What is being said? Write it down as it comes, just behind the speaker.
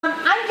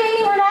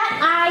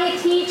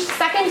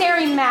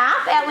secondary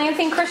math at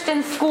Lansing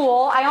Christian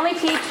School.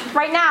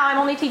 Right now I'm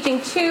only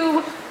teaching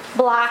 2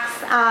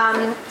 blocks.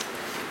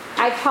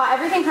 I taught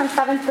everything from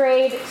 7th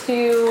grade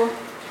to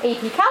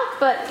AP Calc,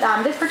 but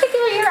this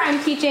particular year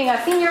I'm teaching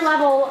a senior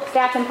level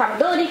stats and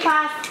probability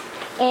class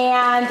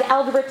and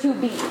Algebra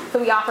 2B. So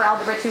we offer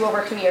Algebra 2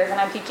 over 2 years,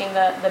 and I'm teaching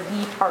the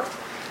B part.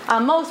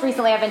 Most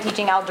recently I've been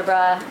teaching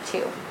Algebra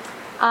 2.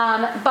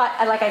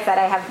 But like I said,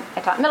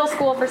 I taught middle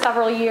school for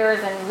several years,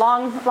 and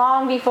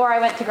long before I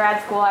went to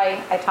grad school,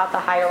 I taught the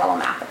higher level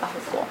math at the high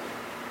school.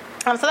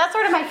 So that's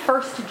sort of my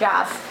first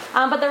job.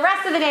 But the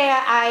rest of the day,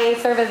 I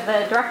serve as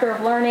the director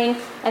of learning,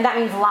 and that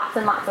means lots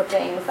and lots of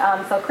things.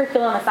 So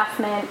curriculum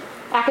assessment,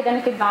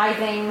 academic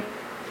advising,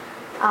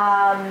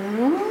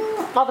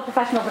 all the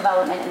professional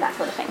development and that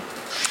sort of thing.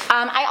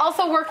 I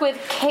also work with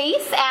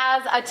CASE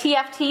as a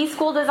TFT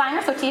school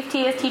designer. So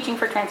TFT is Teaching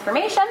for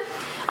Transformation.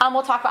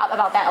 We'll talk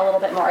about that a little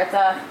bit more. It's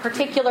a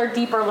particular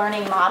deeper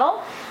learning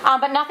model.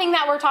 But nothing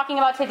that we're talking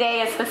about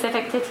today is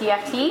specific to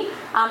TFT.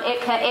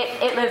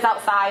 It lives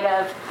outside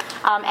of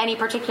any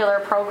particular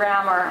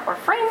program or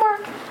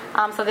framework.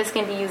 So this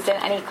can be used in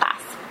any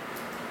class.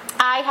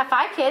 I have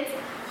 5 kids,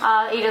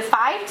 ages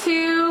 5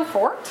 to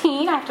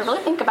 14. I have to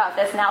really think about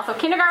this now. So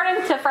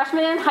kindergarten to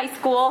freshman in high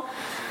school.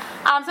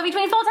 So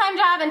between full-time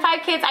job and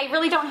 5 kids, I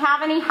really don't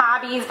have any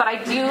hobbies, but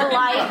I do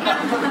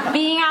like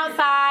being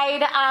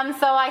outside.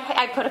 So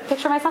I put a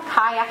picture of myself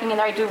kayaking in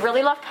there. I do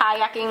really love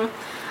kayaking.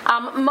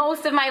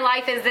 Most of my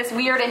life is this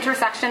weird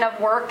intersection of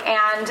work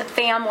and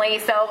family.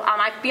 So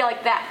I feel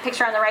like that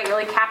picture on the right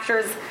really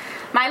captures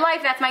my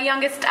life. That's my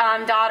youngest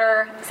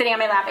daughter sitting on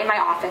my lap in my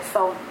office.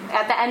 So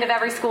at the end of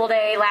every school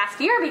day last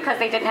year, because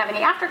they didn't have any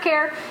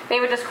aftercare, they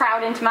would just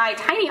crowd into my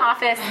tiny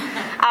office,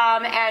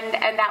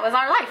 and that was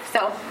our life.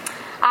 So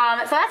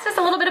that's just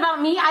a little bit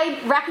about me. I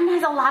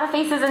recognize a lot of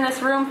faces in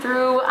this room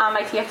through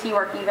my TFT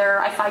work. Either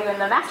I saw you in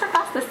the master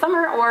class this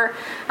summer or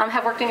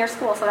have worked in your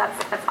school, so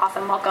that's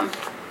awesome. Welcome.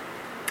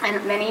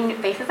 And many new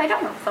faces I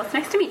don't know, so it's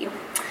nice to meet you.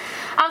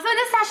 So in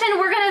this session,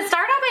 we're going to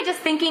start out by just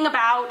thinking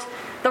about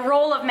the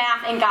role of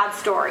math in God's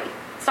story,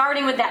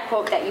 starting with that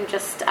quote that you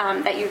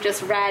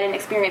just read and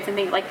experienced, and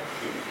think like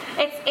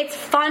it's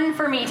fun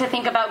for me to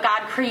think about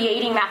God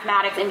creating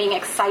mathematics and being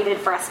excited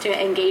for us to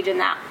engage in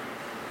that.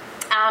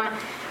 I'm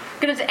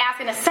going to ask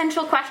an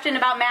essential question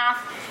about math,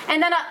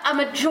 and then a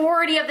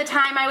majority of the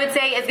time, I would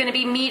say, is going to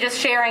be me just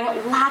sharing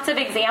lots of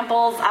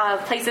examples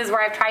of places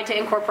where I've tried to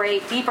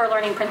incorporate deeper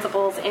learning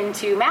principles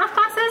into math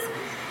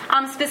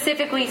classes,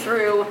 specifically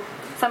through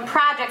some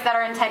projects that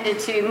are intended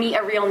to meet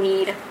a real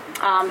need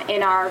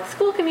in our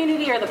school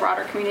community or the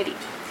broader community.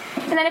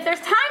 And then if there's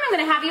time, I'm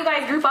going to have you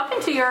guys group up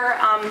into your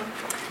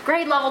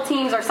grade level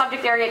teams or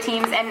subject area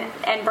teams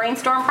and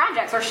brainstorm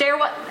projects, or share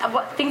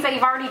what things that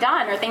you've already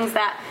done or things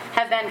that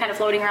have been kind of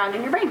floating around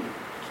in your brain.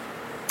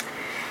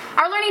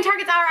 Our learning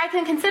targets are: I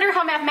can consider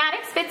how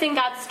mathematics fits in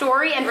God's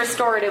story and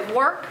restorative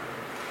work,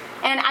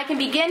 and I can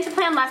begin to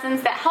plan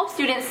lessons that help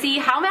students see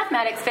how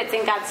mathematics fits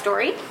in God's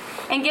story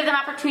and give them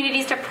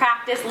opportunities to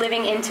practice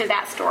living into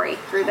that story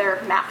through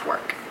their math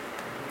work.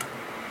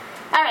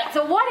 All right,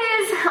 so what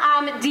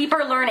is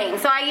deeper learning?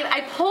 So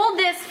I pulled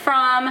this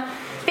from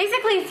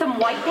basically some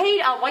white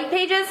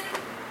pages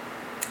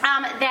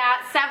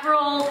that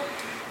several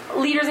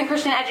leaders in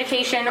Christian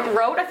education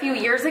wrote a few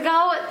years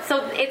ago.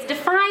 So it's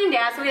defined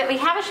as, so we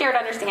have a shared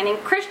understanding,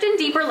 Christian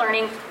deeper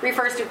learning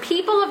refers to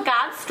people of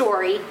God's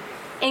story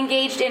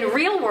engaged in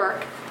real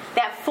work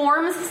that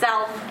forms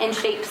self and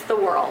shapes the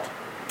world.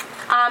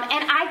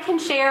 And I can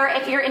share,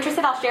 if you're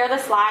interested, I'll share the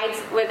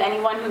slides with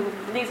anyone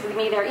who leaves with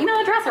me their email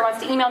address or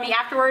wants to email me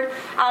afterward.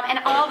 And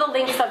all the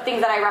links of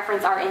things that I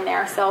reference are in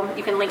there. So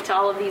you can link to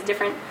all of these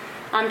different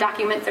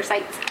documents or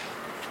sites.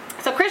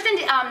 So Christian,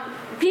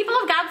 people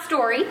of God's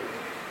story.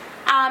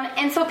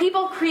 And so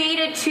people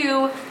created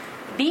to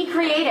be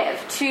creative,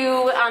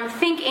 to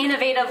think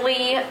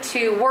innovatively,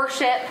 to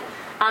worship,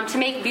 to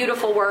make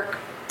beautiful work,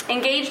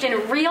 engaged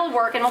in real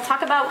work. And we'll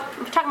talk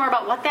more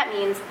about what that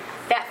means.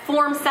 That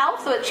forms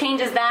self, so it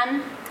changes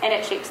them, and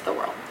it shapes the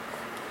world.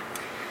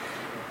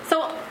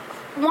 So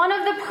one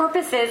of the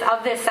purposes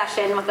of this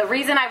session, the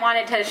reason I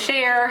wanted to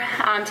share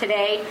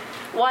today,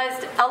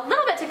 was a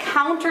little bit to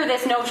counter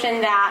this notion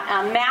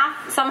that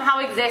math somehow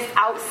exists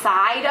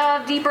outside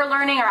of deeper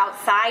learning or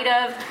outside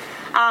of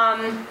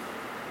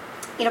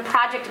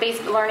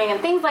project-based learning and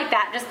things like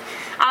that.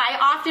 I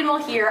often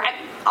will hear,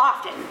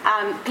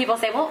 people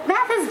say, well,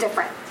 math is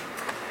different.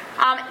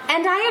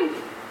 And I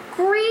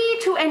agree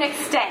to an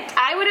extent.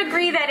 I would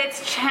agree that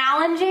it's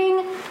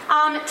challenging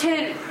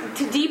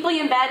to deeply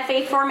embed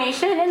faith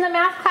formation in the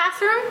math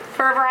classroom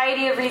for a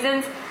variety of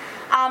reasons.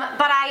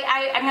 But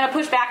I'm going to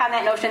push back on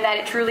that notion that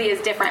it truly is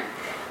different.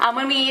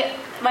 When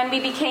we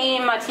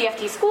became a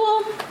TFT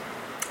school,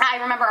 I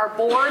remember our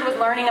board was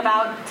learning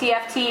about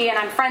TFT, and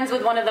I'm friends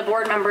with one of the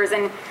board members,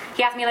 and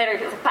he asked me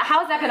later, but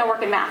how is that going to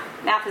work in math?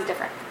 Math is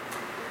different.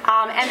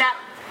 And that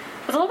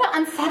was a little bit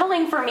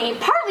unsettling for me,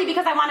 partly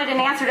because I wanted a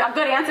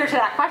good answer to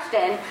that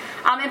question,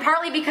 and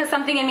partly because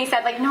something in me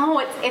said, like, no,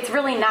 it's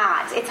really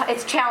not.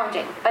 It's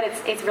challenging, but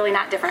it's really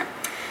not different.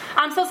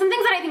 So some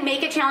things that I think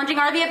make it challenging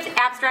are the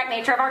abstract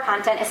nature of our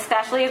content,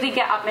 especially as we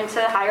get up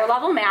into higher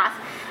level math.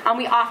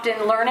 We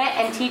often learn it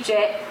and teach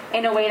it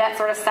in a way that's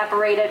sort of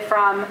separated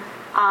from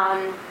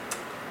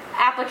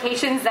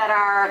applications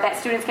that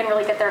students can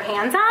really get their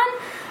hands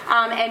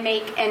on and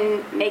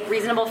make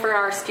reasonable for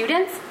our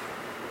students.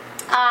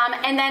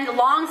 And then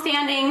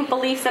long-standing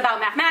beliefs about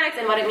mathematics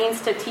and what it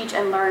means to teach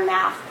and learn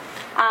math.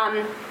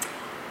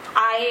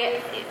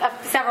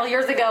 Several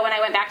years ago when I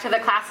went back to the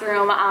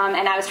classroom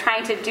and I was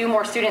trying to do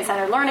more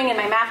student-centered learning in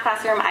my math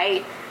classroom,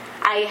 I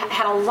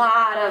had a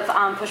lot of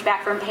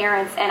pushback from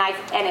parents, and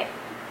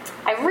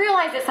I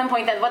realized at some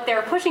point that what they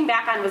were pushing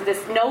back on was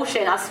this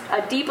notion,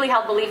 a deeply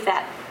held belief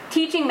that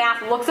teaching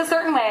math looks a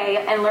certain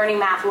way and learning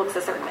math looks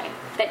a certain way.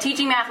 That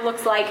teaching math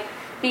looks like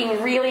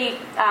being really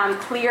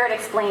clear at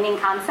explaining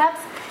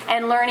concepts,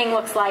 and learning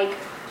looks like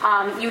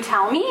you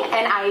tell me,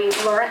 and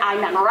I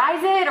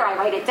memorize it, or I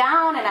write it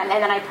down, and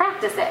then I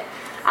practice it.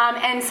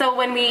 And so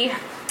when we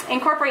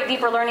incorporate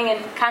deeper learning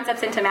and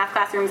concepts into math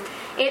classrooms,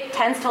 it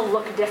tends to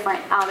look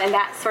different, and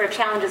that sort of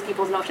challenges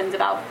people's notions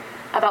about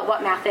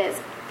what math is.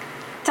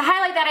 To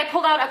highlight that, I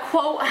pulled out a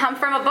quote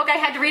from a book I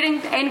had to read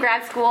in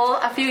grad school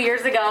a few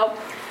years ago.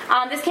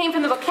 This came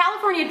from the book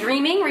California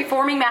Dreaming,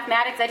 Reforming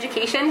Mathematics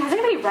Education. Has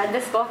anybody read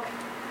this book?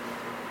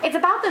 It's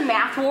about the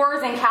math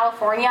wars in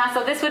California,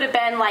 so this would have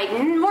been like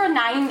more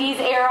 90s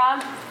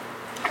era,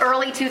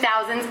 early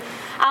 2000s.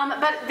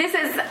 But this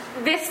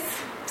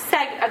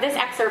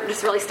excerpt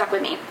just really stuck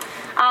with me.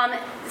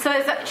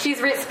 She's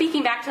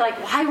speaking back to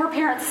why were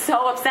parents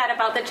so upset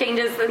about the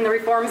changes and the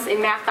reforms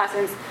in math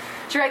classrooms.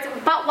 She writes,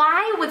 but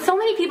why would so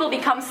many people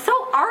become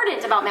so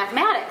ardent about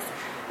mathematics?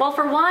 Well,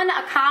 for one,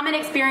 a common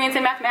experience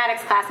in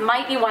mathematics class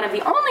might be one of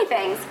the only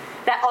things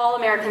that all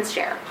Americans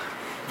share.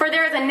 For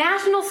there is a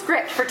national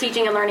script for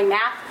teaching and learning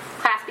math.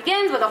 Class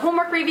begins with a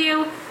homework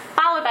review,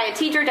 followed by a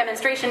teacher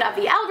demonstration of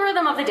the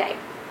algorithm of the day.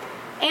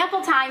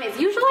 Ample time is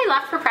usually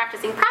left for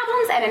practicing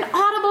problems, and an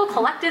audible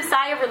collective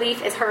sigh of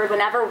relief is heard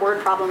whenever word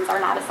problems are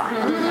not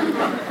assigned.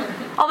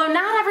 Although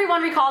not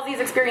everyone recalls these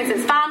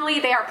experiences fondly,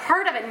 they are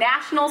part of a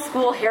national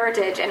school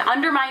heritage, and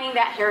undermining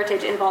that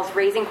heritage involves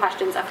raising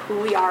questions of who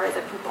we are as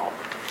a people.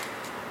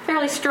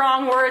 Fairly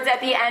strong words at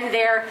the end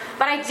there,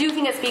 but I do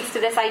think it speaks to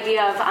this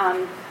idea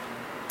of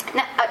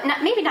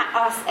maybe not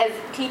us as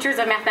teachers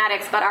of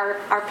mathematics, but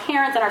our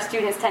parents and our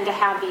students tend to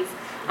have these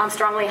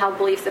strongly held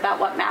beliefs about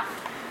what math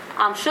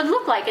should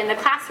look like in the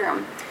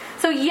classroom.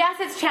 So yes,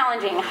 it's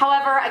challenging.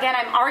 However, again,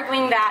 I'm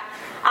arguing that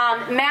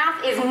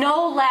math is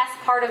no less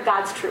part of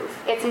God's truth.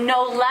 It's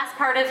no less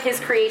part of His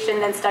creation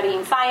than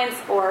studying science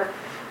or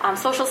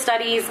social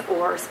studies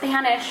or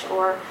Spanish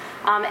or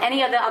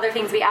any of the other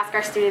things we ask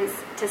our students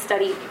to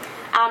study.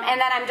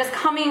 And that I'm just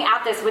coming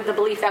at this with the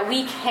belief that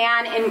we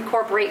can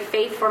incorporate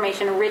faith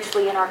formation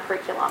richly in our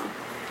curriculum.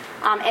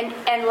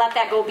 And let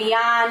that go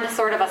beyond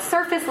sort of a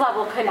surface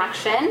level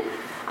connection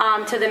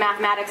to the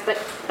mathematics,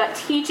 but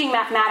teaching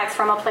mathematics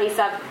from a place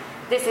of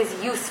this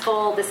is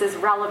useful, this is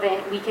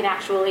relevant, we can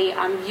actually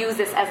use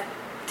this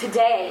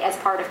today as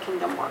part of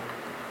kingdom work.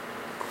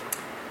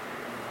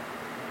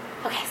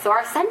 Okay, so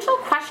our central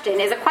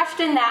question is a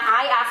question that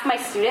I ask my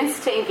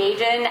students to engage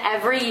in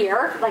every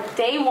year, like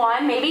day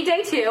one, maybe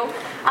day two,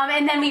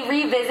 and then we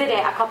revisit it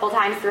a couple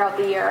times throughout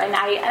the year, and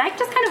I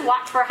just kind of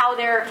watch for how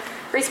their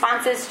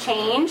responses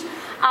change.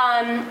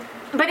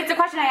 But it's a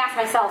question I ask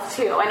myself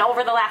too, and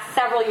over the last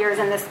several years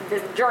in this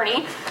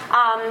journey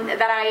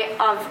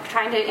of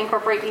trying to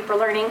incorporate deeper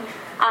learning,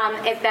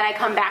 that I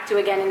come back to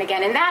again and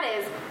again, and that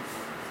is,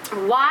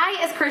 why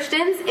as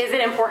Christians is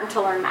it important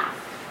to learn math?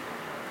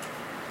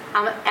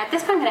 At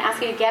this point, I'm going to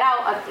ask you to get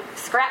out a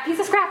piece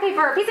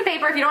of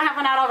paper if you don't have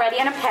one out already,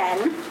 and a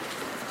pen.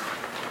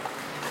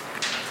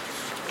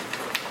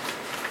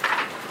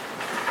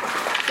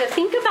 So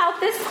think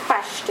about this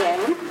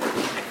question.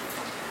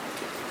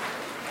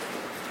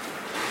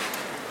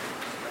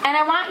 And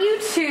I want you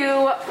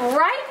to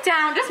write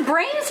down, just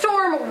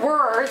brainstorm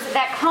words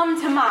that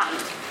come to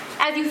mind.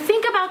 As you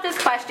think about this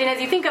question,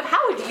 as you think of how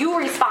would you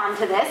respond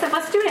to this, if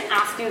a student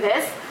asked you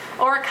this,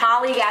 or a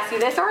colleague asked you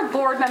this, or a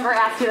board member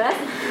asked you this,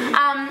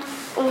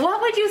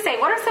 what would you say?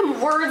 What are some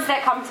words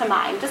that come to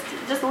mind?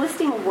 Just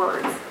listing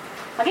words.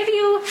 I'll give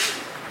you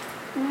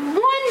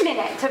 1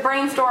 minute to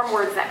brainstorm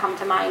words that come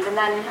to mind, and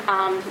then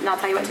I'll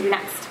tell you what to do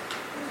next.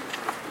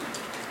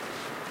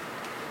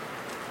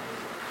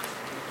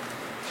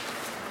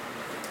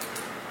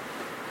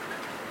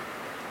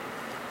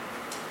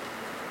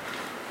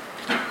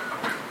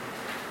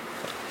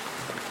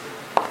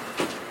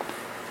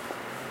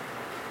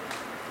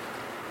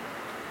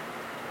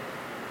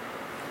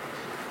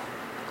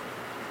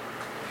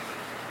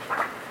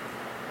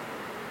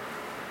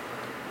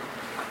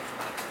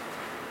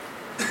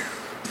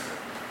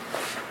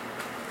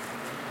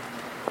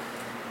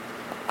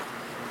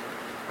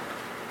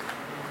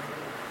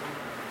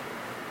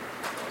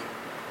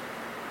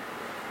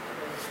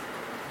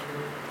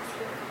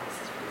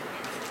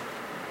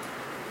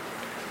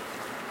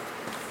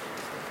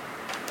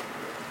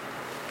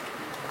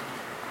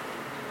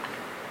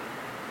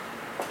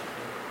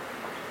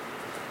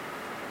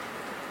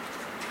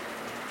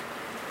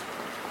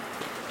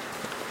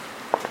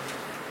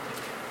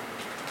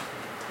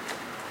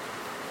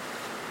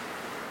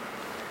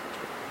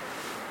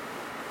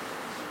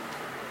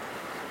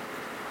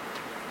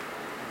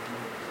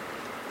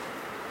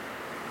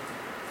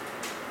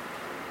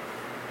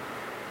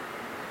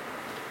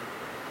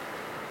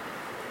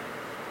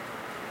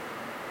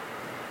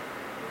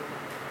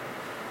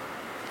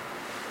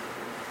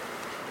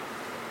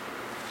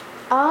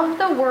 of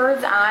the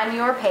words on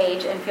your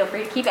page, and feel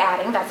free to keep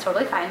adding, that's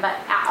totally fine, but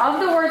of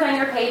the words on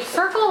your page,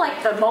 circle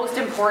like the most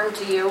important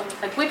to you.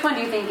 Like which one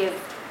do you think is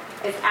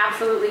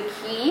absolutely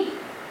key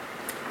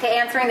to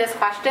answering this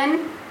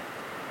question?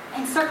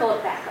 And circle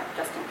it back up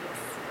just in case.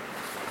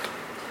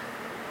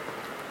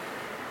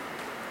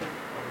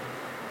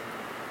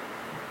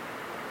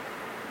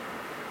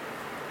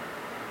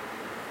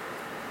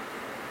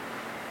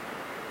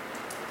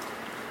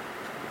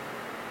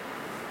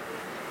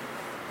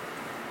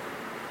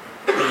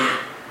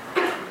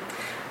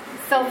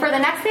 So for the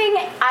next thing,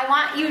 I'm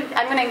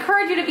going to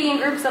encourage you to be in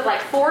groups of like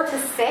 4 to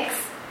 6.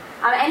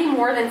 Any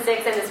more than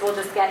 6, and this will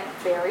just get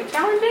very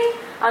challenging.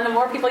 The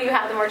more people you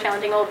have, the more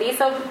challenging it will be.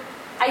 So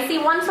I see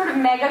one sort of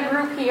mega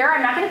group here.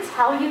 I'm not going to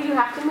tell you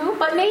have to move,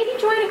 but maybe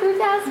join a group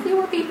that has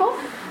fewer people.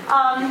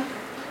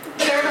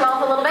 Share the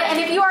wealth a little bit. And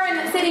if you are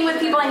sitting with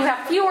people and you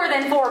have fewer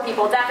than 4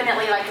 people,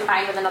 definitely like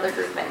combine with another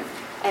group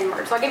and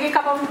merge. So I'll give you a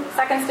couple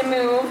seconds to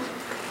move.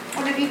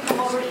 One of you come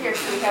over here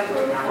so we have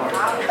room for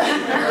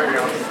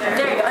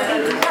There you go.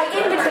 Like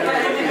in between.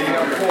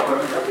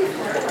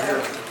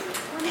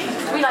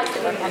 We like to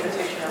look at it.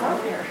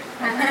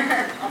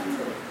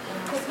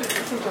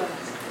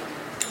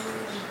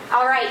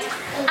 All right.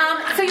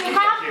 So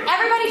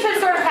everybody should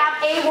sort of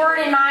have a word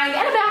in mind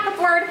and a backup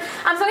word. So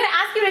I'm going to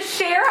ask you to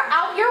share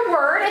out your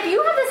word. If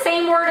you have the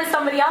same word as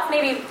somebody else,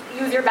 maybe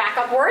use your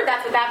backup word.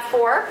 That's what that's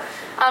for.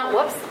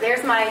 Whoops.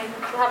 There's my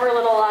clever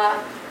little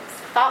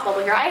thought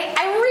bubble here. I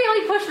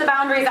really pushed the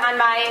boundaries on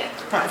my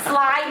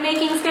slide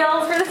making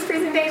skills for this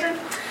presentation.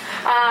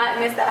 I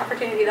missed that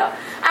opportunity though.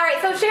 All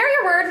right, so share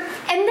your word,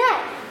 and then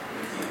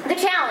the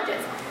challenge is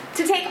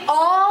to take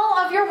all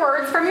of your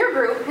words from your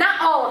group,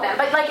 not all of them,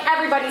 but like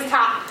everybody's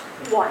top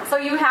one. So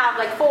you have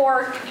like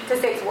 4 to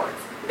 6 words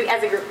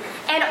as a group,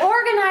 and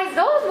organize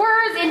those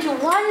words into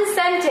one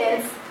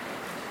sentence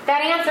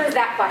that answers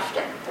that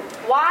question.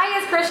 Why,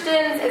 as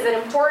Christians, is it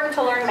important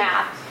to learn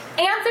math?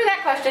 Answer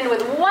that question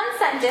with one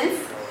sentence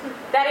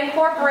that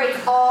incorporates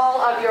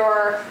all of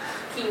your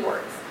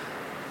keywords.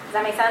 Does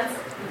that make sense?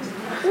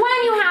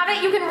 When you have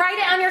it, you can write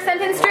it on your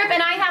sentence strip,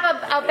 and I have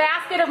a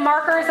basket of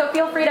markers, so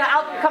feel free to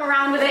come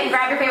around with it and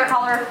grab your favorite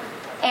color,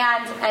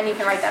 and you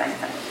can write that on your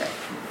sentence strip.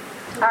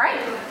 All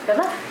right, good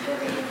luck.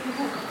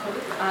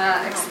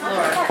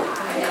 explore.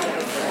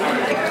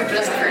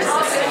 Just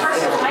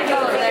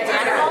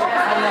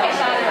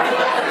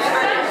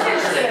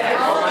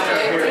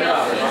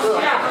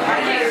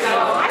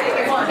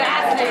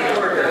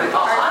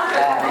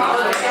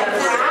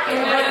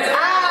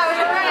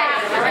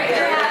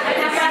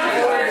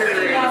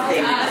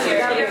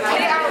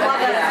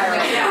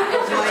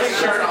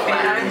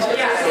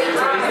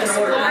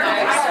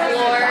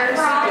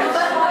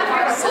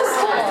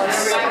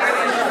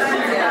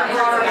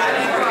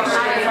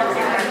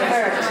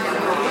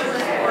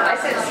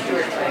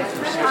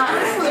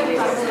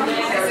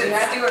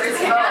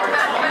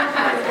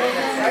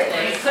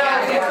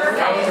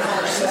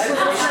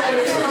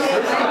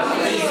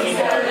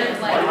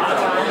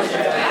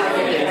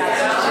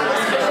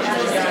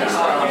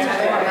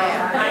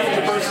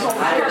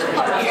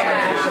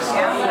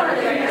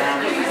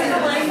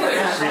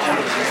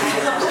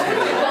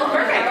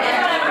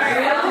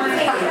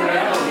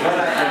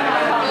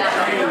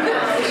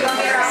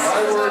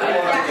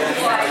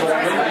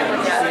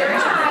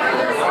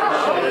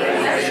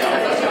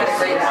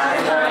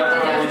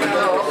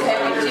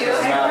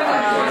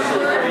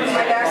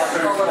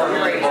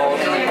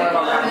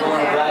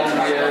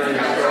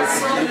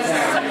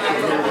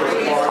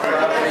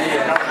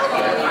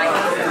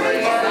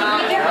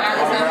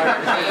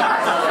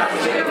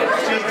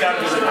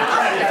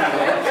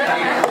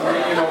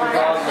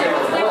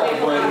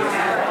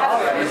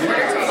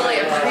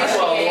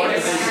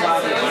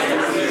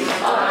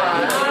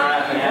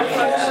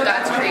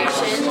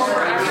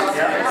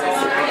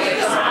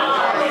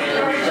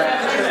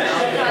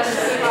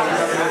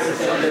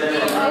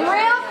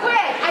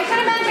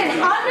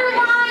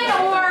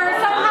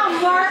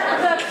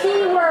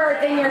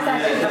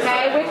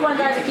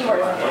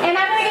and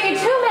I'm going to give you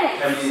 2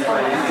 minutes. 2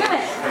 minutes.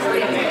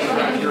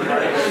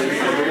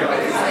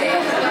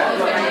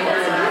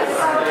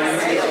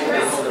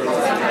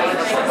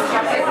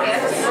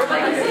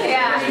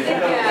 Yeah.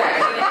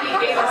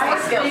 He gave us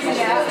these skills.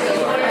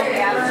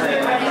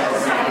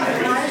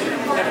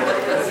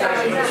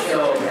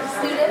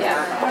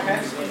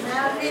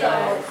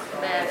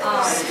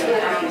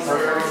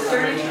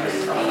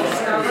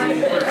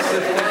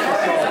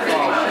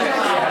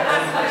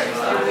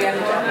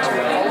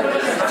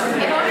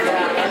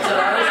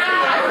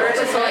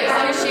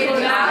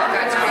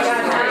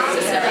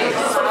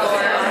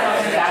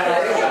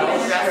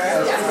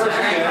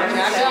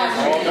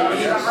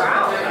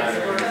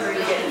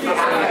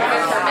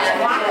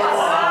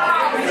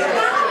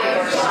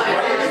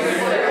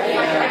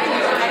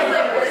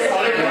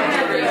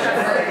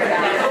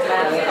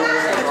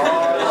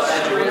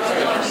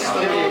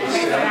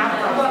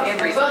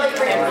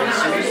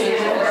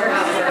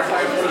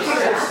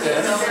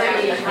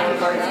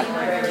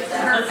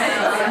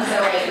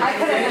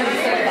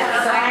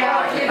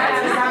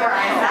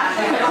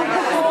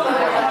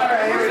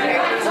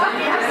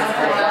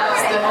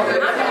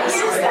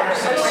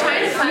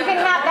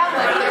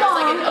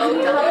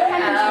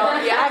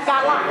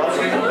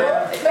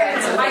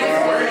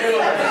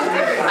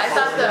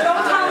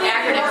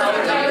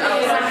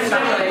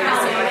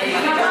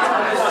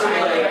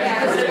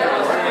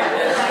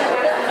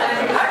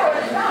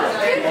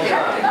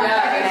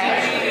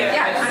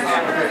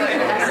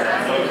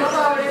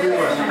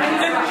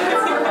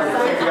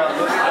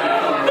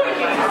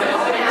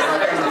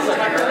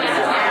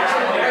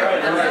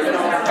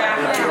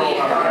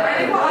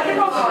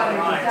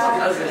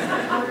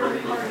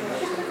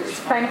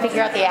 trying to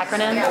figure out the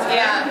acronyms?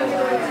 Yeah.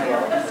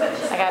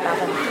 I got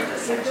nothing.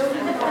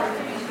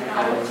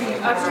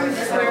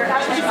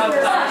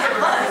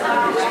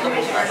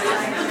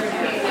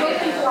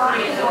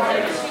 I know.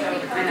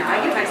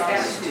 I get my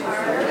stats too.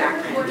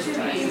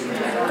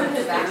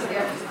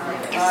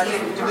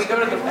 Do we go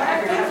to the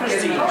back?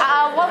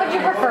 What would you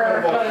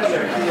prefer?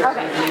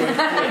 Okay.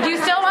 Do you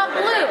still want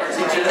blue?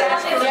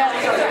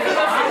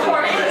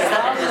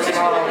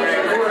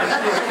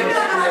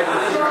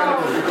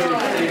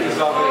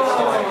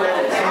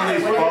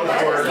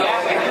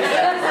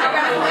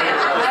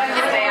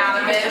 Stay out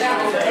of it.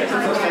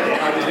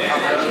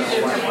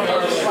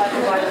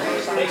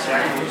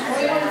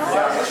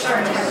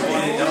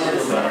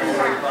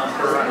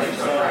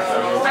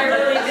 I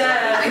really did.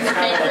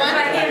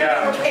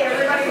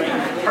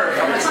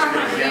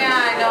 Yeah,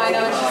 I know what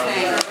you're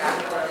saying.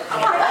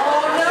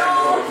 Oh no!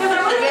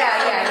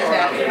 Yeah,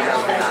 exactly.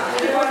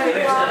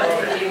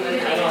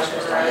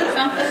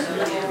 Something.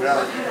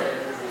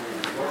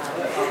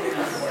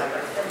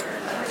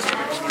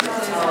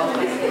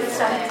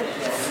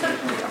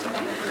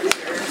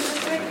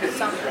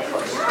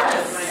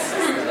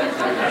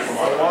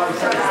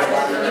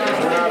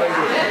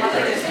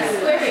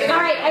 All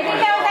right, I think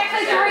that was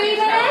actually 3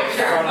 minutes.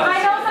 I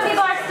know some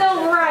people are still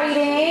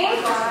writing,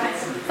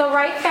 so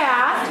write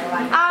fast.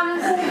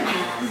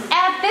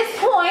 At this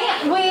point,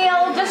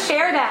 we'll just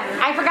share them.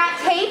 I forgot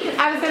tape.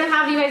 I was going to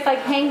have you guys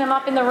hang them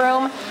up in the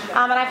room,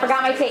 and I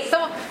forgot my tape.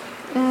 So,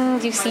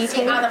 do you see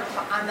tape? On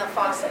the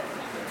faucet.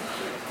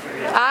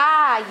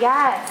 Ah,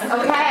 yes.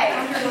 Okay.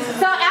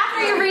 So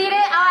after you read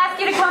it, I'll ask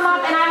you to come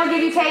up, and I will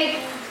give you tape.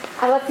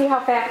 Let's see how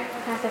fast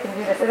I can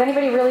do this. Is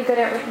anybody really good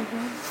at written?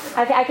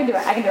 I can do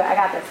it. I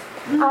got this.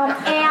 And then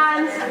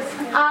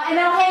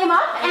I'll hang them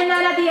up, and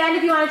then at the end,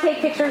 if you want to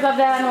take pictures of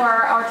them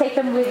or take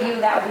them with you,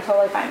 that would be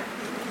totally fine.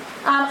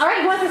 All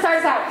right, who wants to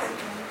start us out?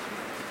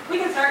 We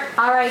can start.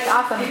 All right,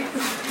 awesome.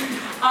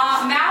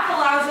 Math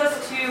allows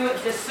us to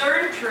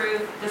discern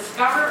truth,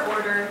 discover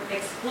order,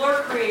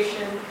 explore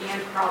creation,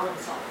 and problem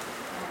solve.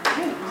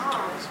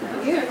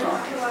 Beautiful.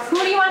 Who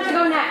do you want to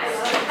go next?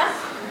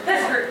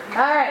 This group.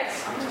 All right.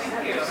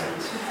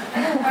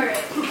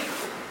 Alright.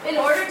 In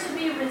order to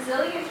be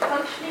resilient,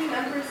 functioning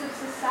members of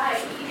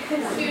society,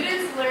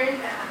 students learn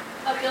math,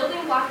 a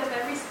building block of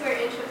every square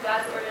inch of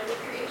God's orderly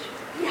creation.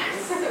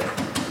 Yes.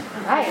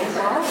 Right.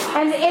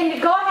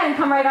 And go ahead and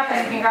come right up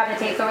and you can grab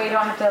the tape so we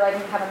don't have to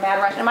have a mad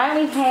rush. And why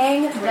don't we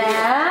hang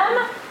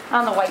them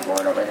on the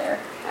whiteboard over there?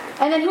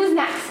 And then who's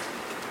next?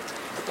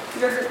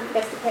 Your group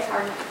gets to pick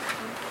our next.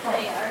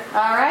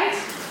 All right.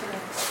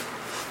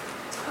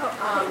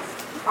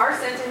 Our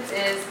sentence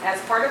is, as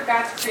part of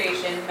God's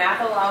creation,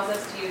 math allows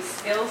us to use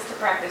skills to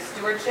practice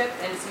stewardship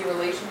and see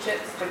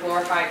relationships to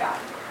glorify God.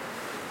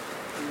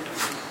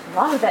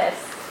 Love this.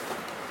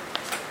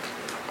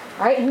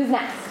 All right, who's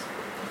next?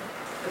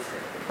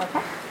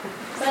 Okay.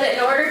 But in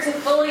order to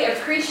fully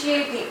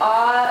appreciate the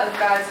awe of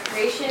God's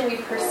creation, we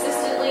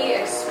persistently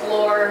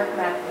explore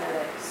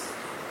mathematics.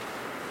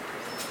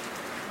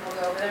 We'll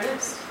go over there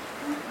next.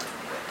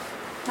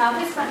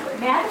 Math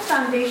is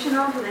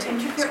foundational to the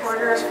intricate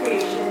order of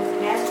creation,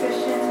 and as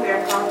Christians, we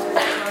are called to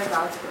explore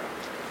God's will.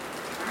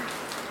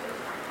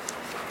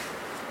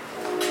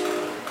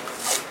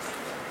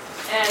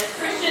 As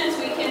Christians,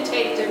 we can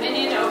take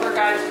dominion over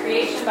God's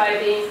creation by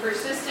being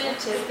persistent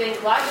to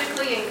think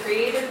logically and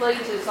creatively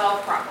to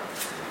solve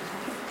problems.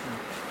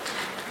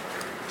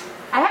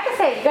 I have to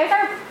say, you guys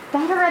are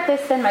better at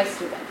this than my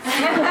students.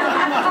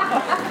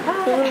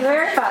 This is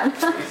very fun.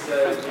 He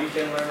says we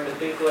can learn to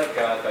think like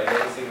God by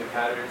noticing the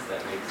patterns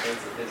that make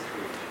sense of His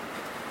creation.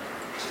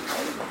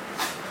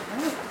 I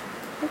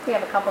think we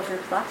have a couple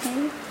groups left,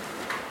 maybe.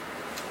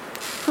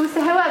 Who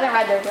hasn't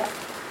read theirs yet?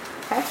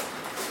 Okay.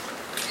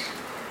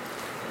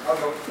 I'll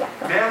go. Yeah,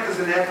 go ahead. Math is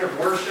an act of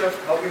worship,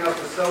 helping us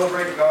to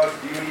celebrate God's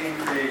beauty in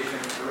creation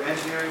through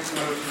engineering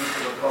solutions to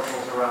the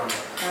puzzles around us.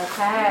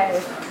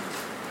 Okay.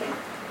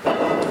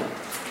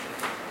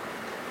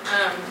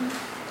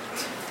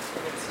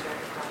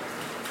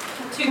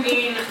 To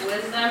gain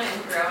wisdom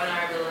and grow in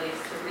our abilities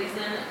to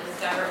reason,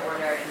 discover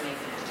order, and make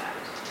an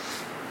impact.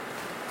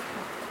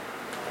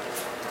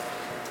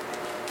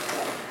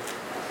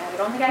 I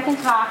don't think I can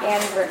talk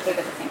and tape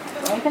at the same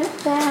time. Let me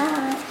finish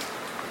that.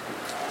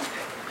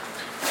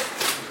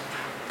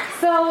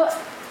 So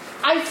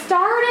I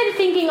started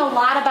thinking a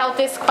lot about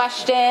this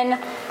question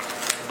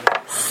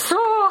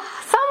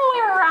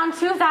somewhere around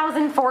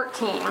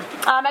 2014.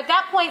 At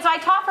that point, so I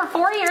taught for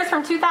 4 years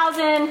from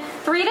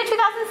 2003 to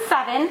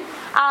 2007.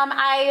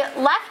 I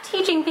left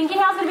teaching thinking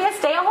I was going to be a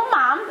stay-at-home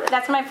mom.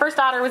 That's when my first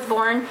daughter was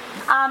born.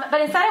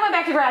 But instead I went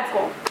back to grad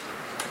school.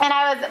 And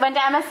I went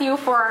to MSU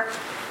for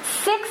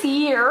 6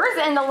 years.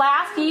 And the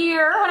last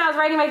year, when I was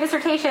writing my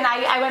dissertation,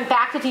 I went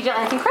back to teach at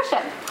Lansing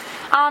Christian.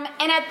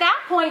 And at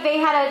that point, they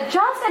had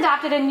just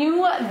adopted a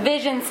new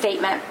vision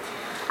statement.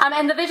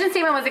 And the vision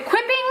statement was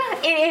equipping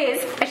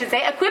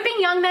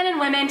young men and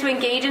women to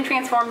engage and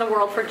transform the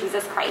world for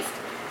Jesus Christ.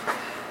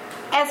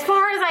 As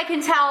far as I can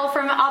tell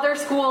from other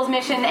schools'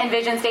 mission and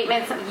vision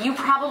statements, you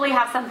probably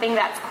have something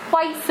that's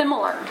quite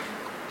similar.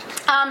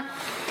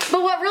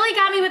 But what really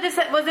got me with this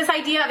was this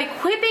idea of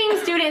equipping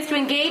students to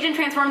engage and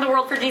transform the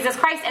world for Jesus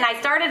Christ. And I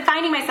started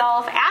finding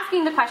myself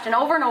asking the question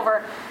over and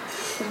over,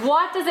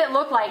 what does it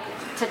look like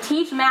to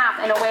teach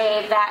math in a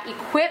way that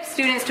equips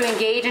students to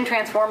engage and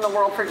transform the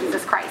world for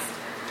Jesus Christ?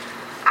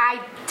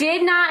 I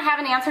did not have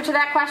an answer to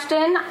that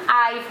question.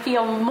 I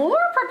feel more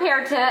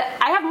prepared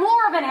I have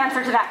more of an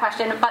answer to that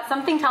question, but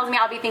something tells me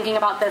I'll be thinking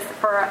about this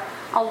for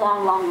a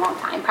long, long, long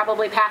time,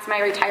 probably past my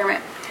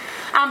retirement.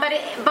 But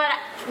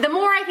the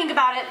more I think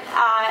about it,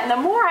 and the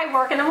more I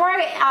work, and the more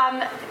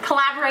I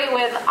collaborate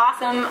with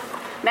awesome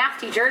math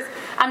teachers,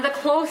 the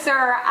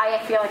closer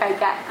I feel like I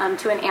get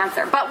to an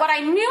answer. But what I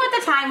knew at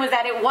the time was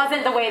that it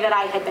wasn't the way that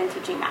I had been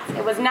teaching math.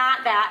 It was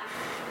not that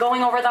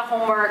going over the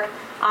homework,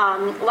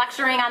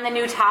 lecturing on the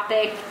new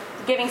topic,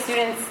 giving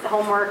students the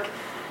homework,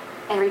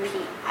 and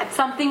repeat.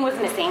 Something was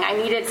missing. I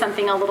needed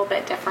something a little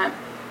bit different.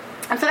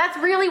 And so that's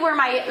really where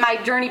my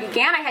journey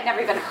began. I had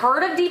never even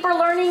heard of deeper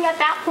learning at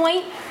that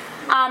point.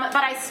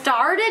 But I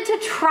started to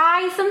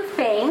try some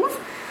things.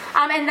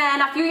 And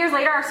then a few years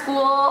later, our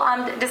school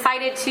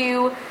decided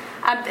to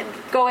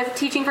go with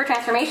Teaching for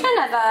Transformation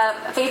as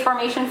a faith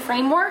formation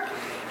framework.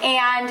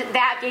 And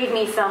that gave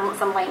me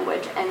some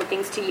language and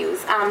things to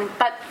use.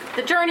 But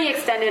the journey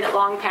extended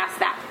long past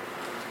that.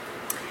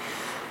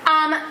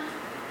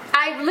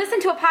 I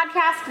listened to a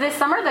podcast this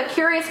summer, the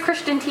Curious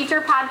Christian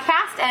Teacher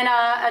podcast, and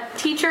a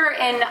teacher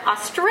in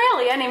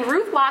Australia named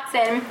Ruth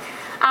Watson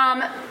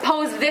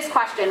posed this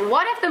question.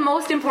 What if the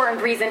most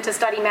important reason to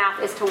study math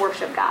is to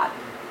worship God?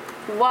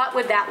 What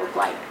would that look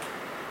like?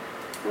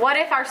 What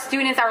if our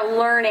students are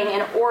learning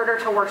in order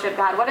to worship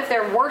God? What if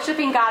they're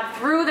worshiping God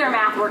through their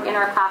math work in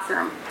our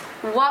classroom?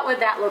 What would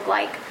that look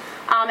like?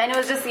 And it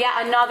was just yet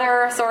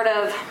another sort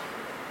of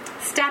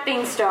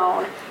stepping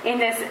stone in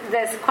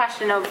this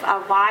question of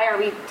why are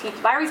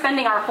we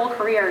spending our whole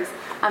careers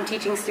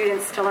teaching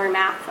students to learn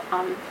math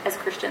as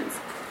Christians?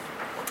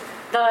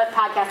 The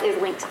podcast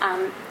is linked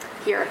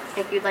here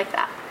if you'd like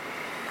that.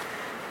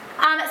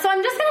 So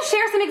I'm just going to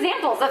share some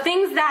examples of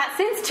things that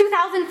since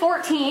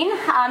 2014,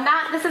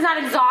 this is not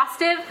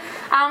exhaustive,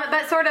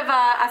 but sort of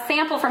a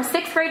sample from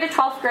 6th grade to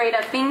 12th grade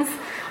of things,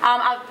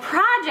 of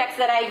projects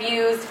that I've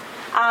used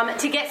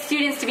to get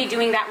students to be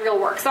doing that real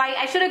work. So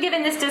I should have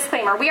given this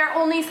disclaimer. We are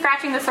only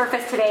scratching the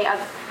surface today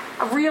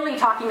of really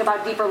talking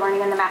about deeper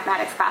learning in the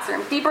mathematics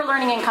classroom. Deeper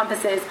learning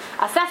encompasses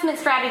assessment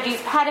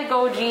strategies,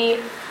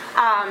 pedagogy,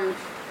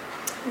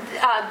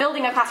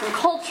 building a classroom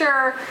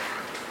culture,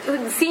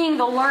 seeing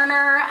the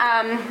learner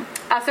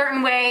a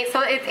certain way.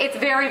 So it's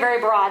very, very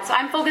broad. So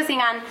I'm focusing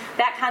on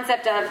that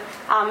concept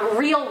of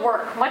real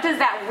work. What does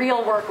that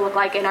real work look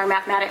like in our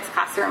mathematics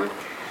classroom?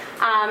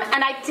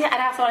 And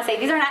I also want to say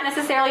these are not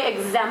necessarily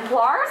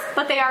exemplars,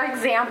 but they are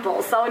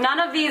examples. So none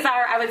of these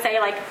are, I would say,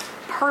 like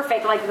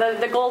perfect, like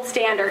the gold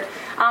standard.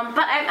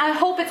 But I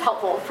hope it's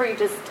helpful for you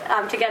just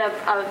to get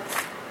a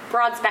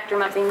broad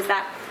spectrum of things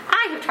that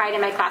I have tried in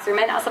my classroom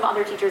and some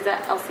other teachers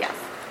at LCS.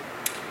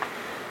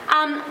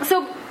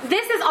 So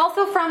this is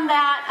also from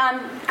that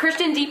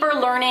Christian Deeper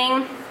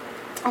Learning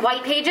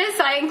white pages.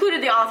 So I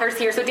included the authors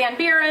here. So Dan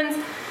Behrens,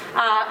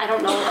 I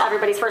don't know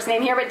everybody's first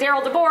name here, but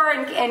Daryl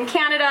DeBoer in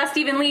Canada,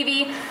 Stephen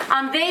Levy,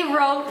 they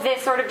wrote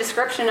this sort of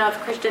description of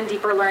Christian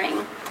Deeper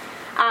Learning.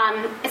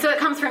 So it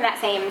comes from that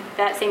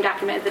same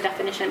document as the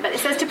definition. But it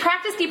says, to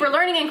practice deeper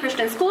learning in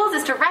Christian schools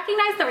is to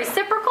recognize the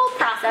reciprocal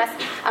process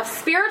of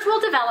spiritual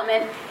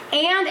development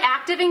and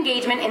active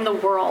engagement in the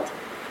world.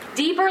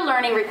 Deeper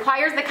learning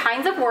requires the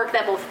kinds of work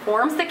that both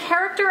forms the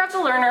character of the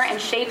learner and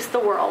shapes the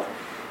world.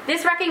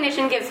 This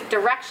recognition gives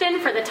direction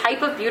for the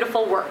type of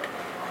beautiful work,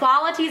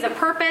 qualities of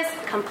purpose,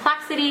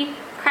 complexity,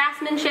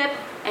 craftsmanship,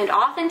 and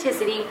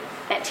authenticity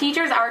that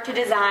teachers are to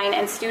design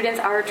and students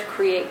are to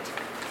create.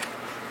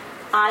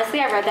 Honestly,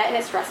 I read that and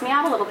it stressed me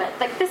out a little bit.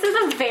 Like, this is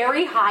a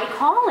very high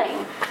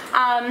calling.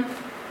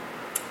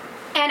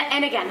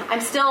 And again, I'm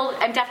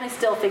definitely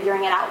still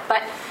figuring it out.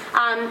 But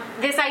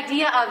this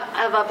idea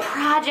of a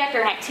project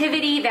or an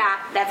activity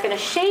that's going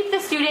to shape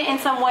the student in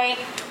some way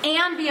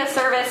and be a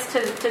service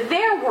to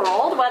their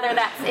world, whether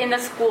that's in the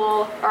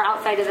school or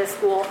outside of the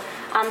school,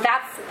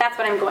 that's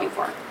what I'm going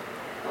for.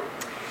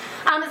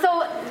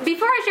 So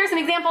before I share some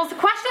examples, the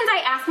questions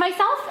I ask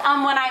myself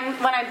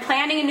when I'm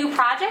planning a new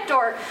project,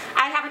 or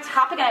I have a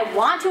topic and I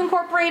want to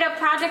incorporate a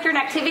project or an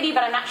activity,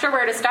 but I'm not sure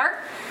where to start.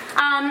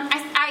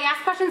 I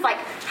ask questions like,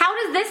 how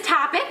does this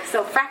topic,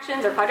 so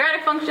fractions or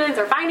quadratic functions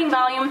or finding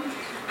volume,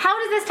 how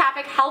does this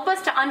topic help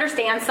us to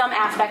understand some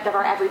aspect of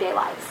our everyday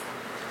lives?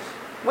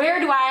 Where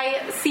do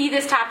I see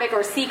this topic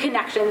or see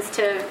connections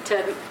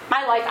to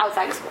my life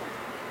outside of school?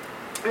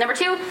 Number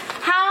 2,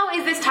 how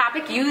is this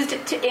topic used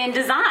in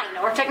design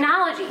or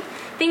technology?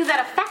 Things that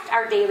affect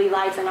our daily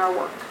lives and our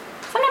work.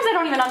 Sometimes I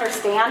don't even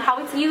understand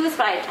how it's used,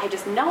 but I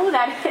just know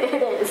that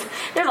it is.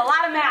 There's a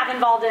lot of math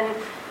involved in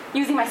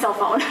using my cell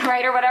phone,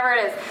 right, or whatever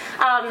it is.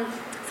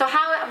 So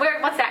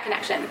what's that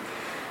connection?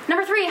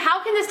 Number 3,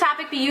 how can this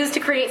topic be used to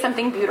create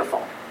something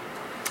beautiful?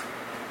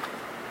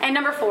 And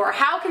number 4,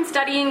 how can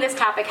studying this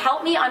topic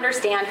help me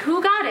understand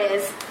who God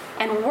is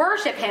and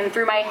worship him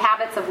through my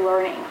habits of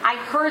learning. I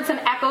heard some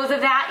echoes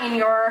of that in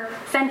your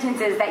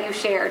sentences that you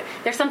shared.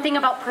 There's something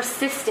about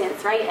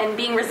persistence, right, and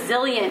being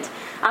resilient.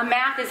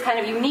 Math is kind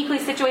of uniquely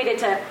situated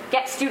to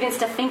get students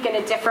to think in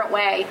a different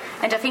way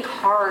and to think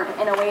hard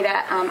in a way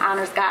that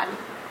honors God.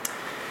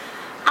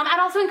 I'd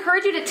also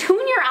encourage you to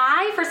tune your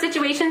eye for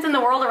situations in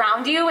the world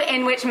around you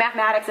in which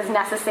mathematics is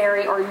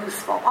necessary or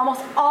useful.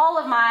 Almost all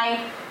of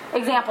my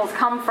examples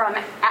come from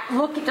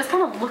just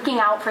kind of looking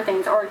out for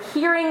things or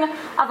hearing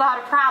about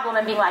a problem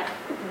and being like,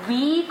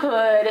 we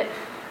could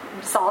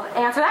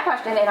answer that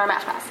question in our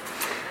math class.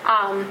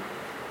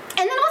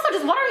 And then also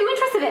just what are you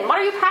interested in? What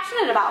are you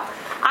passionate about?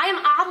 I am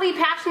oddly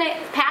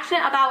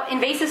passionate about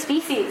invasive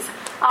species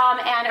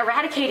and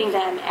eradicating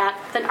them at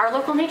our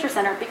local nature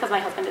center because my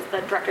husband is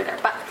the director there.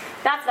 But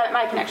that's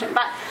my connection.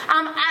 But,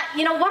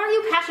 what are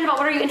you passionate about?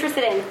 What are you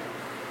interested in?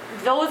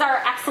 Those are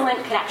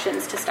excellent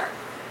connections to start.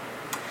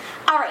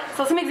 All right,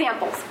 so some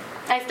examples.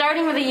 I'm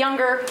starting with the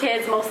younger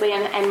kids mostly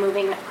and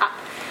moving up.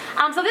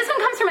 So this one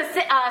comes from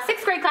a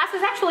sixth grade class.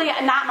 It's actually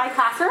not my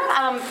classroom,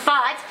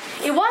 but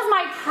it was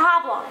my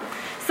problem.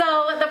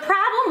 So the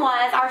problem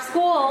was our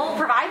school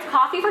provides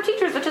coffee for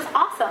teachers, which is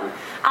awesome.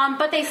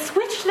 But they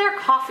switched their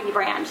coffee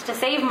brand to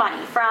save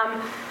money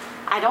from,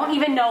 I don't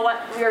even know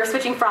what we were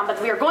switching from,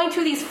 but we were going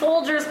through these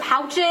Folgers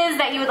pouches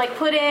that you would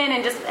put in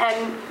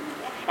and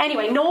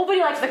anyway, nobody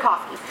likes the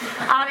coffee.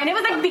 And it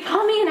was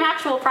becoming an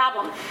actual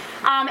problem.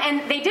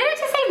 And they did it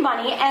to save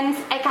money, and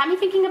it got me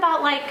thinking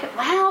about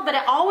but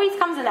it always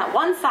comes in that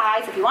one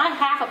size. If you want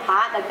half a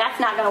pot, that's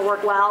not going to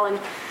work well. And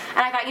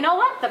I thought, you know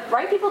what? The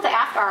right people to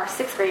ask are our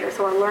sixth graders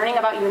who are learning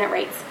about unit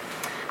rates.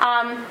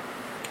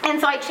 And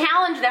so I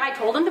challenged them. I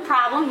told them the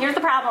problem. Here's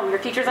the problem. Your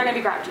teachers are going to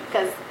be grouchy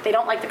because they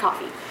don't like the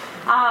coffee.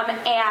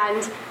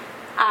 And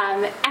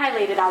I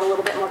laid it out a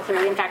little bit more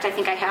clearly. In fact, I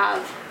think I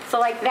have. So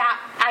that,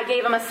 I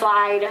gave them a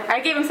slide. I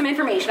gave them some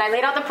information. I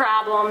laid out the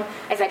problem.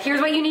 I said, here's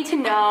what you need to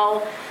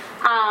know.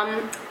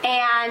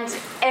 And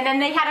then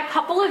they had a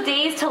couple of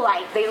days to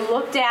they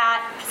looked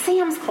at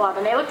Sam's Club,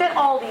 and they looked at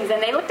Aldi's,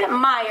 and they looked at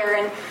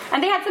Meijer,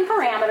 and they had some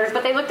parameters,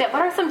 but they looked at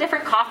what are some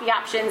different coffee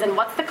options, and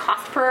what's the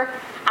cost per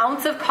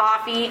ounce of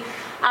coffee.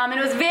 And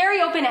it was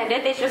very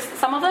open-ended.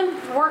 Some of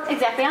them weren't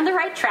exactly on the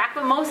right track,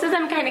 but most of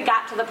them kind of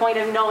got to the point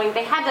of knowing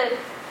they had to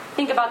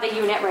think about the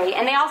unit rate.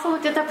 And they also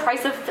looked at the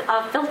price of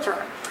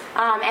filter,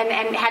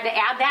 and had to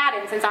add that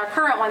in since our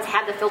current ones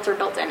had the filter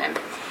built in.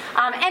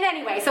 And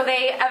anyway, so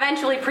they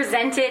eventually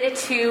presented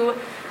to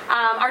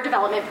our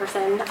development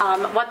person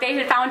what they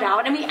had found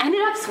out, and we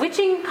ended up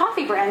switching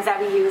coffee brands that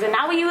we use, and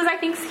now we use, I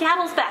think,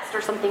 Seattle's Best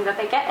or something that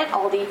they get at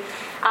Aldi,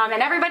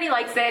 and everybody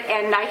likes it,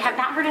 and I have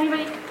not heard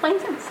anybody complain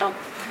since, so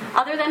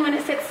other than when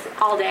it sits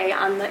all day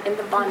in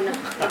the bun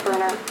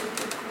burner.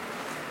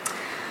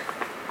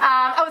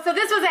 So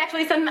this was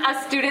actually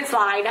a student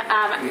slide.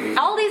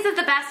 Aldi's is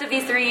the best of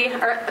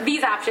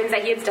these options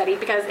that he had studied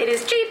because it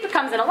is cheap, it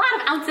comes in a lot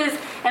of ounces,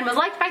 and was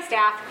liked by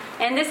staff,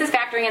 and this is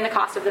factoring in the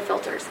cost of the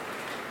filters.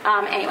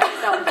 Anyway,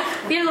 so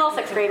these are little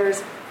sixth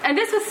graders, and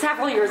this was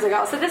several years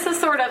ago, so this is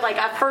sort of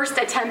a first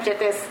attempt at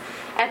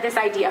this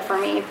idea for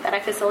me that I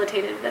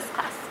facilitated this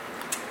class.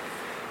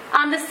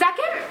 The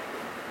second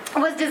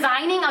was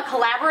designing a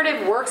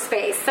collaborative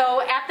workspace. So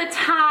at the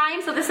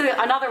time, so this is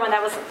another one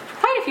that was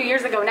quite a few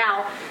years ago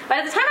now, but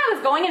at the time I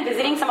was going and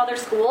visiting some other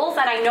schools,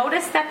 and I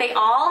noticed that they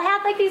all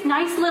had these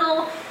nice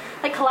little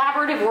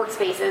collaborative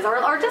workspaces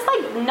or just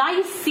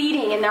nice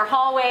seating in their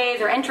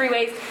hallways or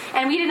entryways,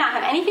 and we did not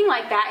have anything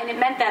like that, and it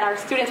meant that our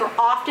students were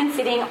often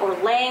sitting or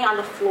laying on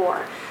the floor,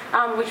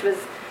 which was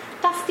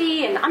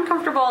dusty and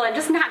uncomfortable and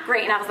just not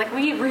great, and I was like,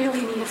 we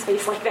really need a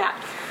space like that.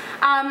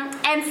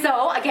 And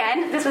so,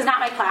 again, this was not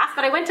my class,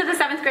 but I went to the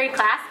 7th grade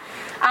class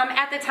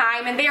at the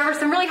time, and there were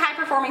some really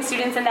high-performing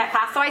students in that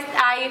class. So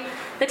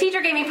the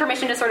teacher gave me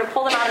permission to sort of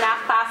pull them out of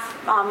math class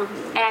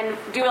and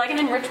do an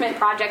enrichment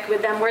project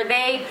with them where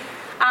they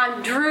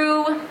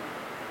drew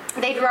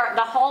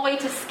the hallway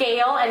to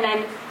scale and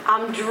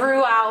then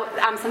drew out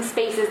some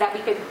spaces that we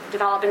could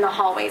develop in the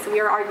hallway. So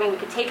we were arguing we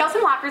could take out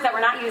some lockers that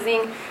we're not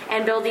using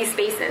and build these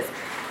spaces.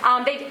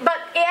 But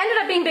it ended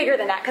up being bigger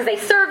than that because they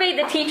surveyed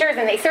the teachers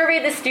and they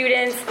surveyed the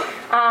students,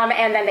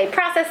 and then they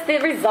processed the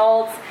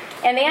results,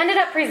 and they ended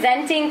up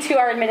presenting to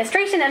our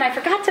administration, and I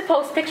forgot to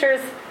post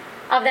pictures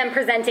of them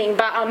presenting,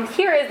 but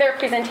here is their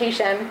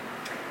presentation.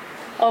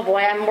 Oh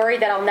boy, I'm worried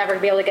that I'll never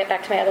be able to get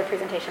back to my other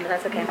presentation, but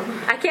that's okay.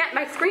 I can't,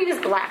 my screen is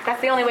black.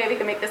 That's the only way we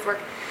can make this work.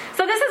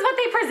 So this is what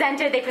they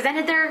presented. They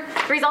presented their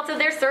results of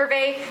their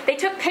survey. They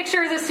took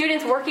pictures of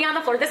students working on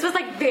the floor. This was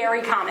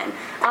very common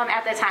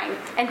at the time.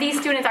 And these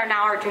students are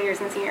now our juniors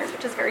and seniors,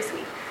 which is very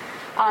sweet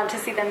to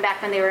see them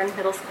back when they were in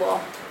middle school.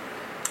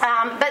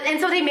 And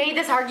so they made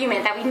this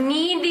argument that we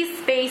need these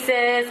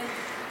spaces.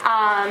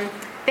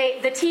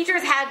 The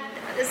teachers had,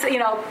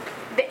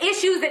 the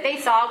issues that they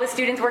saw with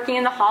students working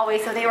in the hallway,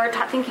 so they were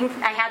thinking,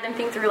 I had them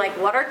think through,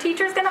 what are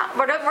teachers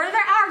what are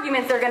their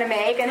arguments they're going to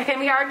make, and can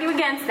we argue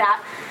against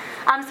that?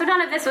 So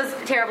none of this was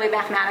terribly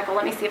mathematical.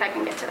 Let me see if I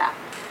can get to that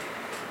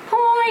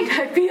point.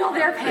 I feel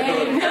their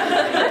pain.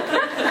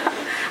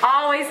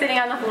 Always sitting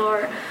on the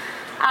floor.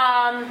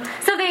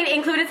 So they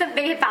included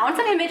they had found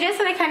some images,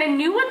 so they kind of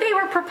knew what they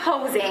were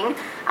proposing.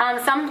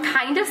 Some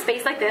kind of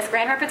space like this.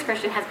 Grand Rapids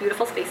Christian has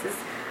beautiful spaces,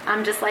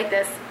 just like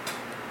this.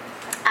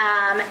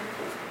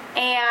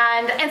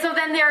 And so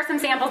then there are some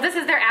samples. This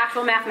is their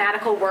actual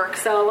mathematical work.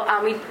 So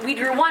we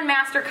drew one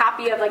master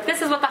copy of, like,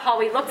 this is what the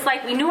hallway looks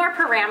like. We knew our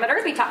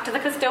parameters. We talked to the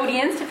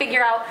custodians to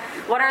figure out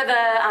what are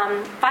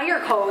the fire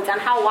codes on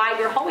how wide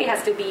your hallway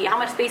has to be, how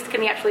much space can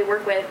we actually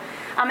work with.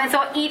 And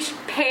so each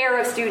pair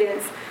of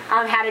students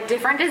had a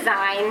different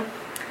design.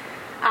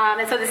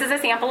 And so this is a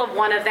sample of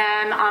one of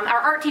them. Our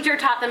art teacher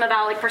taught them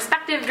about, like,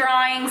 perspective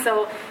drawing.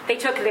 So they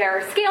took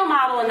their scale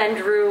model and then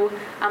drew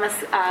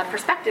a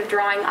perspective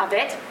drawing of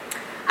it.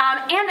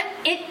 And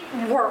it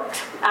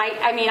worked.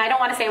 I mean, I don't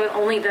want to say it was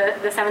only the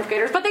 7th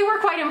graders, but they were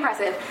quite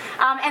impressive.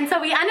 And so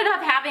we ended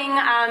up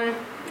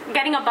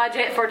getting a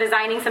budget for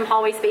designing some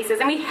hallway spaces.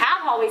 And we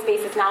have hallway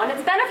spaces now, and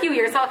it's been a few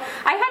years. So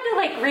I had to,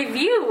 like,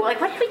 review, like,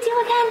 what did we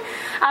do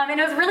again? And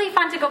it was really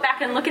fun to go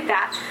back and look at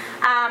that.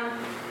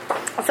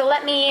 So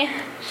let me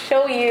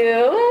show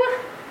you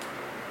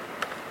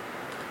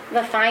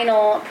the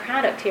final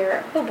product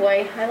here. Oh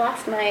boy, I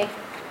lost my,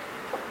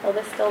 will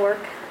this still work?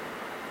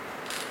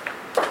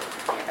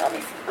 Let me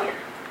see.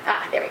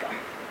 There we go.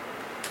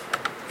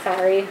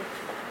 Sorry,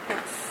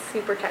 not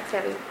super text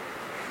heavy.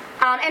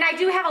 And I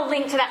do have a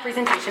link to that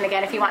presentation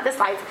again if you want the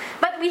slides.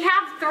 But we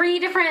have 3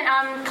 different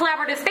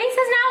collaborative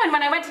spaces now, and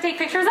when I went to take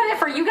pictures of it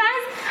for you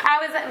guys, I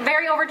was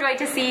very overjoyed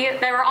to see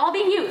they were all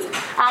being used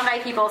by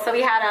people. So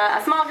we had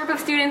a small group of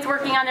students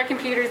working on their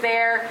computers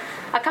there,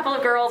 a couple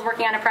of girls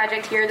working on a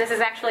project here. This is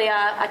actually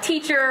a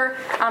teacher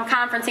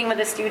conferencing with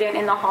a student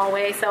in the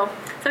hallway. So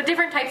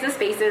different types of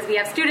spaces. We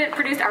have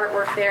student-produced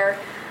artwork there.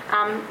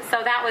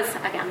 So that was,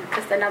 again,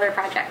 just another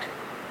project.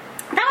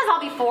 That was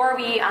all before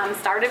we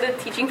started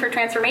with Teaching for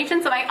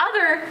Transformation. So my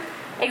other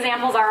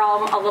examples are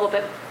all a little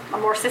bit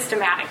more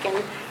systematic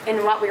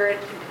in what we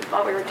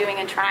were doing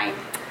and trying.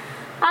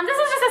 This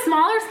was just a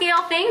smaller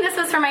scale thing. This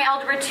was for my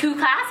Algebra 2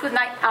 class with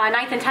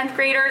 9th and 10th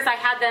graders. I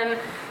had them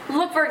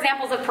look for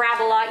examples of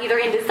parabola either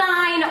in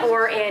design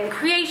or in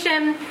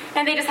creation,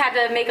 and they just had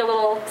to make a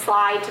little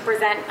slide to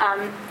present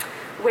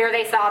where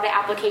they saw the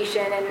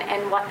application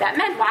and what that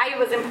meant, why it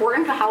was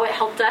important, how it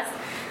helped us,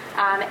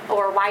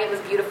 or why it was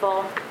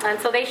beautiful. And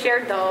so they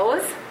shared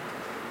those.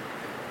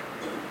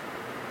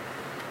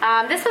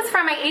 This was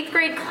from my 8th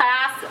grade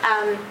class.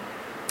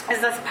 This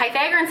is a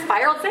Pythagorean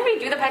spiral. Does anybody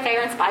do the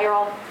Pythagorean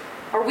spiral?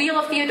 Or Wheel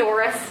of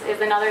Theodorus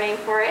is another name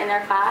for it in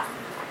their class.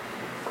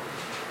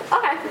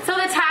 Okay, so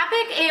the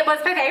topic, it was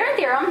Pythagorean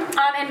theorem,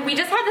 and we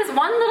just had this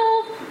one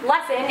little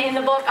lesson in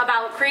the book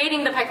about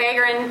creating the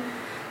Pythagorean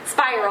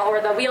spiral,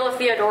 or the Wheel of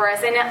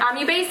Theodorus. And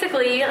you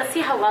basically, let's see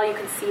how well you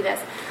can see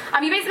this.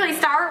 You basically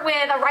start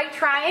with a right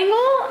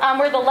triangle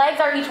where the legs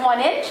are each 1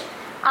 inch.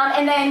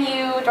 And then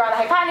you draw the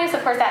hypotenuse,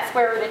 of course that's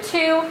square root of 2.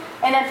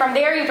 And then from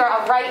there you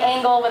draw a right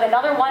angle with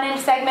another 1 inch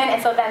segment.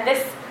 And so then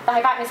the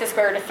hypotenuse is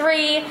square root of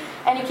 3.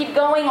 And you keep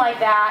going like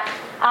that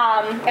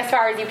as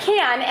far as you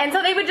can. And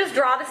so they would just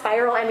draw the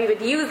spiral, and we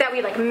would use that.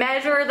 We'd, like,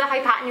 measure the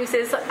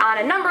hypotenuses on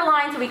a number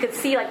line so we could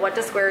see, like, what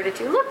does square root of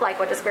 2 look like?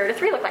 What does square root of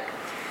 3 look like?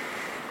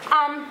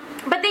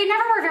 But they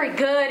never were very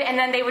good, and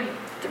then they would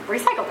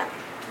recycle them.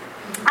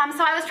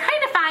 So I was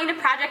trying to find a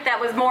project that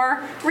was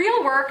more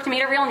real work to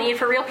meet a real need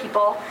for real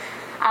people,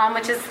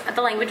 which is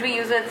the language we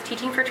use with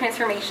Teaching for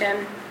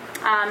Transformation.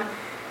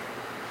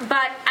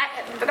 But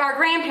our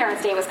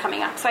Grandparents' Day was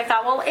coming up, so I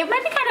thought, well, it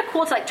might be kind of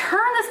cool to, like,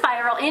 turn the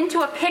spiral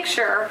into a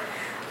picture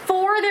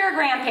for their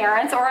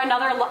grandparents or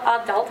another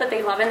adult that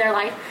they love in their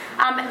life,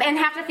 and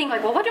have to think,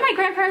 like, well, what do my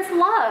grandparents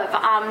love?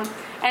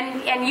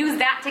 And use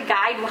that to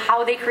guide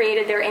how they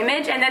created their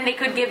image, and then they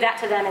could give that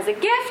to them as a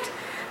gift.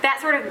 That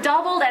sort of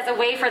doubled as a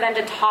way for them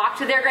to talk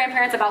to their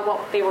grandparents about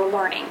what they were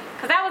learning.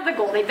 Because that was the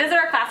goal. They'd visit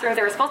our classrooms.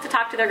 They were supposed to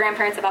talk to their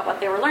grandparents about what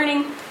they were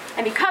learning.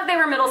 And because they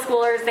were middle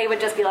schoolers, they would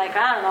just be like,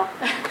 I don't know.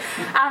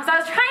 So I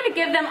was trying to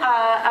give them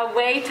a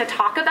way to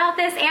talk about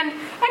this and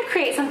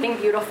create something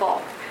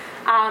beautiful.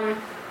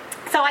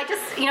 So I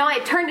just,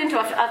 it turned into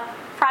a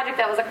project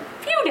that was a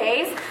few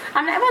days. It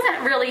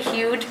wasn't really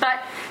huge,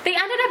 but they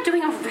ended up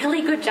doing a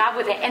really good job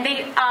with it. And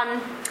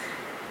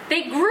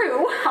they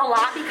grew a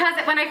lot, because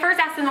when I first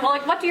asked them, well,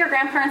 like, what do your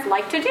grandparents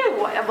like to do?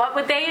 What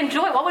would they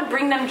enjoy? What would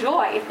bring them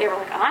joy? They were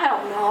like, I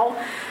don't know.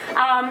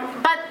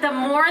 But the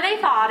more they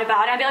thought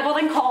about it, I'd be like, well,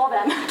 then call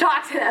them,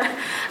 talk to them.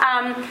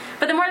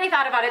 But the more they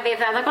thought about it, they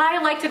thought, like, well, I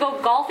like to go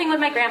golfing with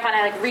my grandpa, and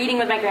I like reading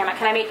with my grandma.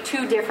 Can I make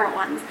 2 different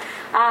ones?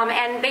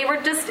 And they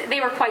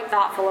were quite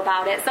thoughtful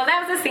about it. So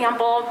that was a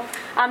sample.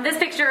 This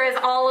picture is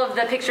all of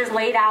the pictures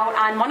laid out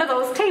on one of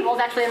those tables,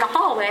 actually in the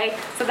hallway,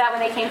 so that when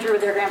they came through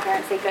with their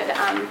grandparents, they could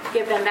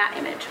give them that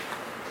image.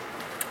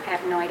 I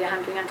have no idea how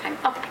I'm doing on time.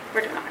 Okay,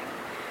 we're doing all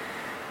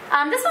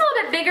right. This is a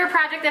little bit bigger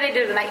project that I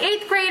did with my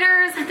 8th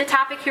graders. The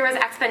topic here is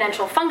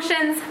exponential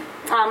functions.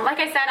 Like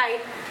I said,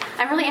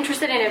 I'm really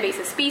interested in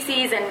invasive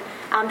species, and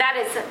that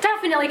is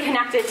definitely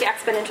connected to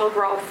exponential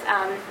growth.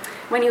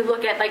 When you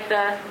look at, like,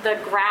 the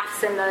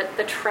graphs and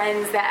the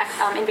trends that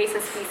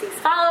invasive species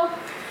follow.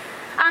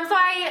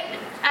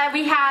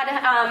 We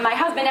had, my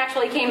husband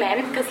actually came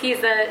in because he's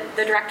the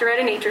director at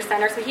a nature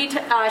center, so he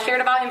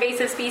shared about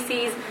invasive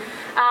species.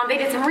 They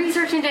did some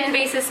research into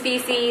invasive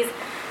species.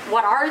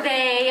 What are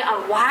they?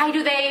 Why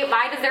does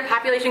their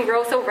population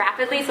grow so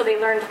rapidly? So they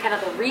learned kind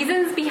of the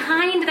reasons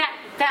behind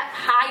that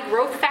high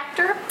growth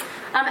factor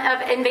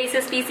of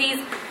invasive species.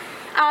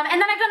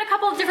 And then I've done a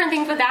couple of different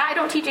things with that. I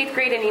don't teach 8th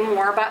grade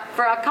anymore, but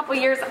for a couple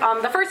of years,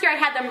 the first year I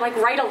had them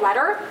write a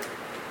letter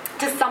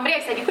to somebody. I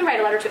said, you can write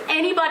a letter to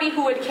anybody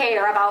who would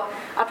care about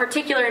a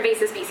particular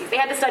invasive species. They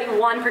had to study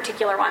one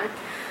particular one.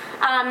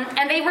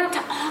 And they wrote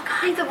to all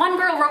kinds of, one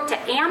girl wrote to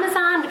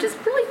Amazon, which is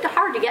really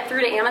hard to get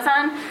through to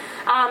Amazon.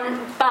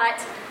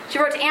 But she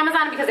wrote to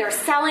Amazon because they were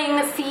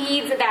selling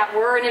seeds that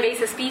were an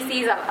invasive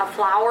species of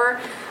flower.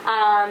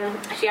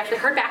 She actually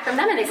heard back from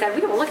them and they said,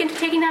 we will look into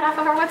taking that off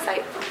of our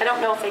website. I don't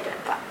know if they did,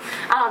 but.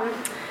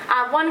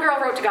 One girl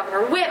wrote to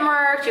Governor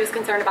Whitmer. She was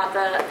concerned about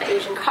the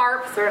Asian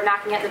carp sort of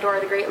knocking at the door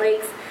of the Great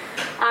Lakes.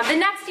 The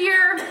next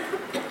year,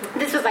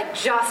 this was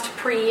just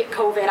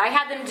pre-COVID, I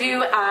had them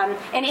do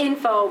an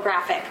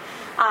infographic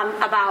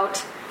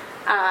about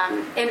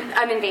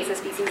an invasive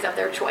species of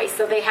their choice.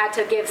 So they had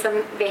to give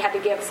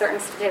certain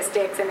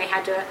statistics, and they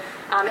had to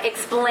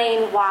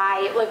explain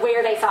why,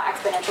 where they saw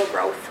exponential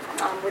growth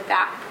with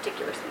that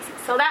particular species.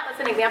 So that was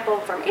an example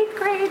from 8th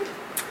grade.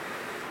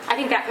 I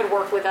think that could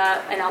work with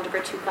an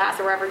Algebra 2 class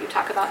or wherever you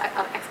talk about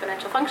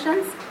exponential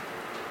functions.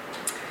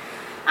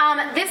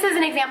 This is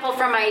an example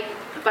from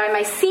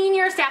my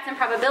senior stats and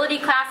probability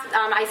class.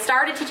 I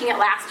started teaching it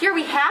last year.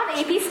 We have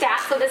AP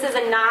stats, so this is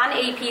a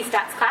non-AP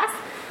stats class.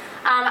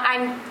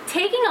 I'm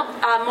taking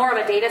more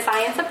of a data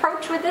science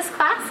approach with this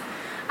class.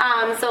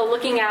 So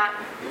looking at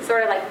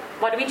sort of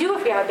what do we do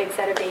if we have a big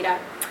set of data?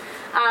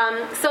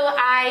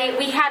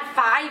 We had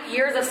 5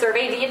 years of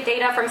survey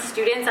data from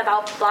students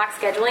about block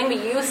scheduling. We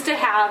used to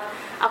have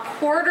a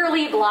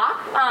quarterly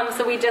block,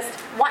 so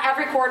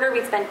every quarter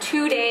we'd spend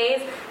 2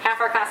 days, half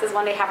our classes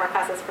one day, half our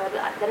classes for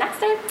the next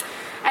day,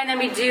 and then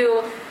we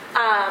do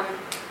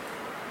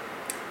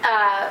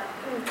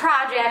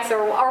projects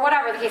or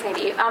whatever the case may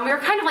be. We were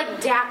kind of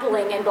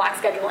dabbling in block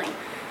scheduling.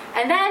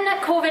 And then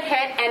COVID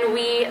hit, and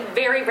we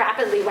very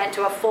rapidly went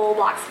to a full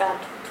block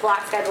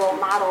schedule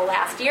model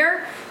last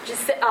year,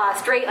 just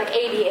straight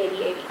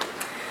 80.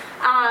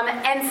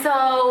 And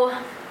so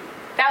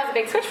that was a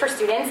big switch for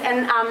students.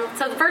 And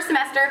so the first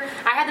semester,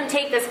 I had them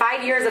take this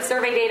 5 years of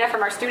survey data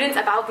from our students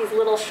about these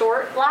little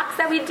short blocks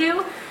that we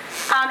do,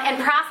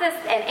 and process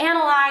and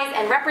analyze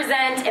and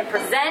represent and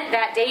present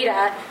that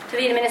data to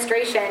the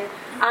administration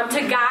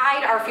to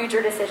guide our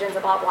future decisions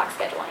about block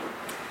scheduling.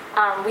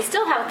 We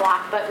still have a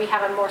block, but we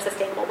have a more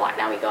sustainable block.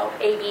 Now we go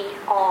AB,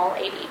 all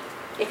AB,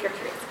 if you're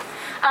curious.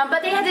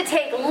 But they had to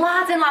take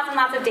lots and lots and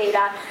lots of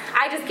data.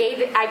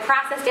 I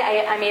processed it,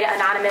 I made it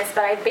anonymous,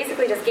 but I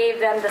basically just gave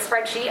them the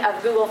spreadsheet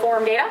of Google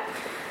form data.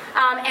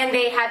 And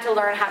they had to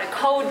learn how to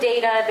code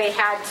data. They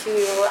had to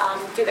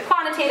do the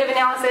quantitative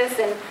analysis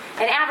and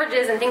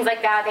averages and things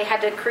like that. They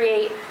had to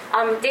create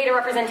data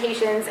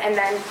representations, and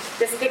then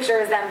this picture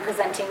is them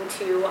presenting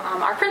to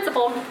our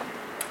principal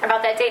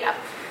about that data.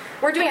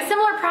 We're doing a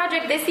similar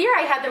project this year.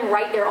 I had them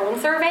write their own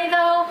survey,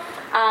 though,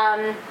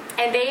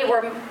 and they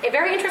were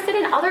very interested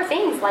in other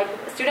things like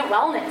student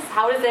wellness.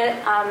 How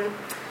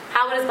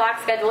does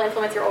block schedule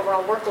influence your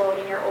overall workload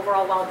and your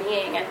overall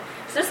well-being? And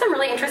so there's some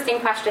really interesting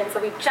questions. So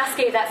we just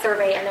gave that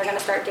survey, and they're going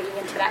to start digging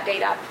into that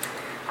data.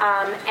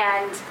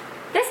 And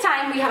this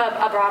time we have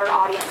a broader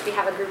audience. We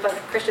have a group of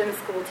Christian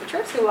school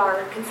teachers who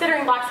are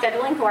considering block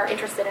scheduling, who are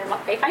interested in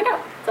what they find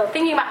out. So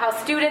thinking about how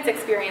students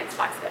experience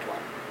block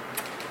scheduling.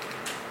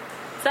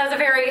 So that was a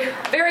very,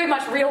 very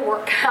much real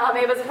work.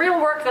 It was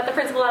real work that the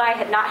principal and I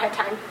had not had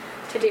time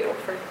to do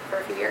for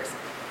a few years.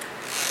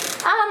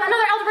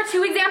 Another Algebra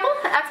 2 example,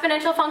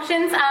 exponential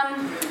functions.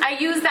 I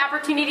used the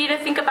opportunity to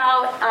think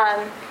about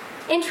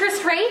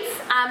interest rates,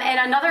 and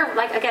another,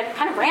 again,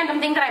 kind of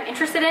random thing that I'm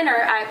interested in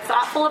or I'm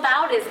thoughtful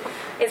about is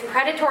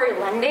predatory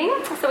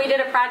lending. So we did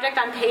a project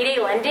on payday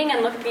lending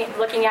and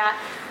looking at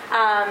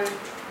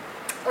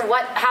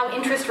how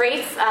interest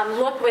rates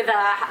look with a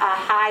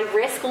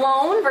high-risk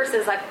loan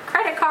versus a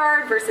credit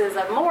card versus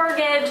a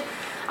mortgage.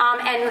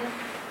 And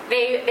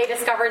they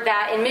discovered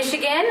that in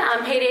Michigan,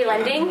 payday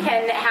lending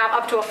can have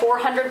up to a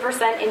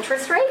 400%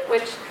 interest rate,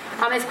 which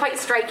is quite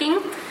striking.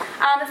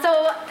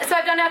 So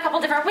I've done it a couple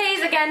different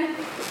ways. Again,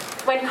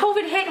 when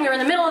COVID hit and we were in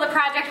the middle of the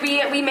project,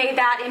 we made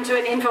that into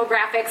an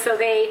infographic. So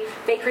they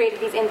created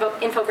these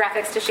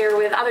infographics to share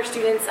with other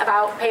students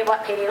about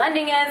what payday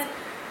lending is.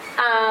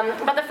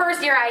 But the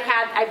first year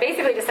I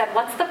basically just said,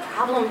 what's the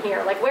problem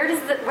here? Where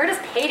does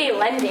payday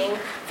lending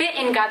fit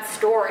in God's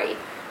story?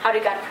 How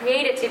did God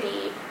create it to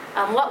be?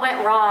 What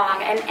went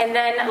wrong? And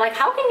then,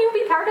 how can you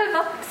be part of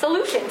a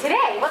solution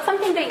today? What's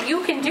something that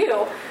you can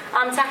do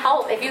to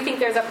help if you think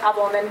there's a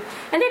problem?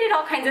 And they did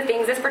all kinds of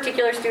things. This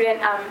particular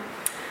student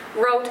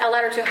wrote a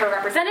letter to her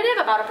representative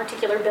about a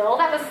particular bill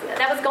that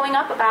was going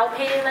up about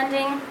payday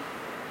lending.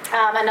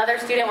 Another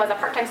student was a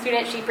part-time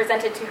student. She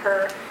presented to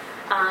her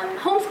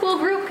homeschool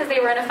group because they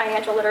were in a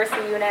financial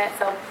literacy unit.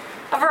 So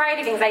a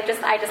variety of things.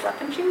 I just let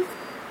them choose.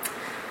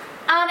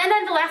 And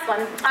then the last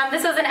one.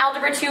 This was an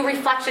Algebra 2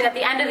 reflection. At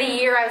the end of the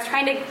year, I was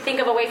trying to think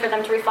of a way for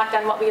them to reflect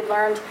on what we had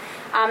learned.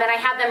 And I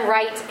had them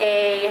write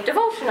a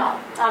devotional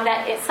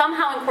that it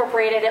somehow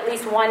incorporated at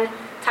least one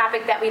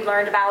topic that we'd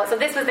learned about. So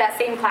this was that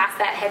same class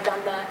that had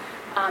done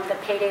the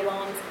payday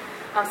loans.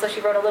 So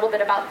she wrote a little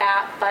bit about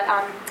that. But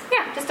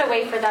yeah, just a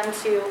way for them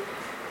to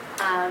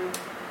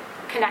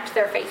connect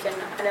their faith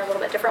in a little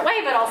bit different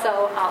way, but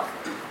also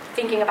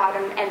thinking about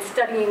and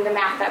studying the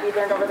math that we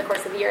learned over the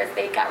course of the year as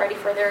they got ready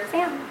for their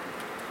exam.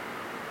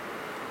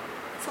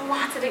 So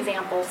lots of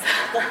examples.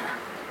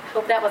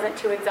 Hope that wasn't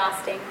too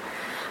exhausting.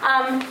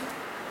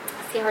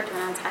 Let's see how we're doing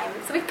on time.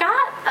 So we've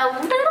got a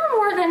little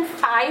more than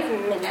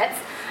 5 minutes.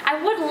 I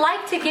would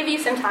like to give you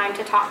some time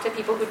to talk to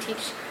people who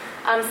teach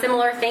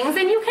similar things,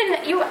 and you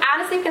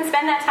honestly can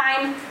spend that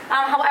time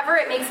however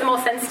it makes the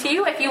most sense to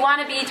you. If you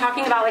want to be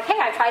talking about like, hey,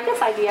 I tried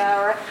this idea,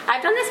 or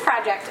I've done this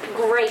project,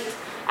 great.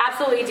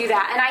 Absolutely do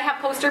that. And I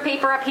have poster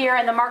paper up here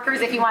and the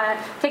markers if you want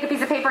to take a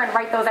piece of paper and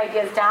write those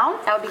ideas down.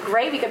 That would be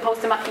great. We could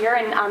post them up here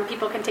and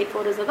people can take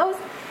photos of those.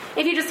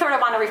 If you just sort of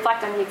want to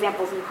reflect on the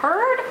examples you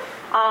heard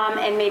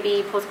and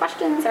maybe pose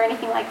questions or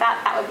anything like that,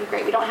 that would be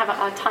great. We don't have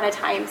a ton of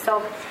time.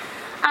 So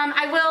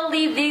I will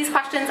leave these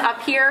questions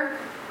up here.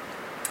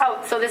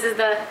 Oh, so this is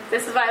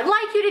what I'd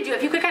like you to do.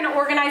 If you could kind of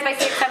organize by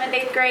 6th, 7th,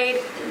 8th grade,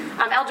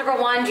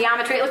 Algebra 1,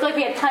 Geometry. It looked like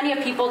we had plenty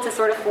of people to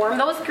sort of form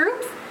those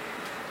groups.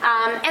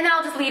 And then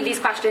I'll just leave these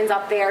questions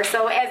up there.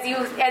 So as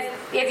you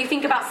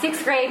think about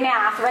 6th grade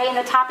math, right, and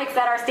the topics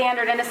that are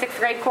standard in a 6th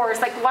grade course,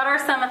 like what are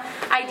some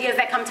ideas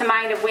that come to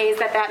mind of ways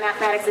that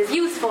mathematics is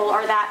useful,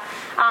 or that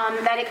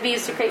it can be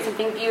used to create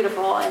something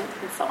beautiful, and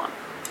so on.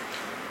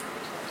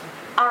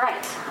 All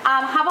right.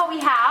 How about we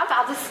have,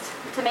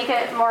 to make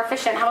it more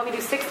efficient, how about we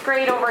do 6th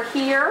grade over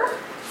here,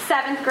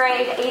 7th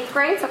grade, 8th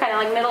grade, so kind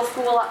of like middle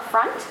school up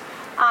front.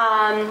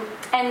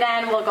 And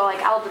then we'll go like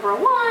Algebra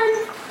 1,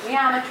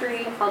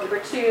 Geometry, Algebra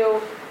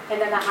 2,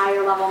 and then the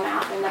higher level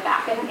math in the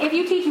back. And if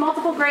you teach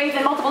multiple grades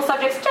and multiple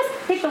subjects, just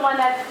pick the one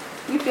that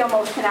you feel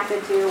most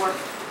connected to, or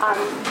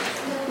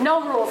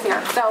no rules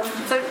here. So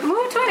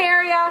move to an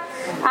area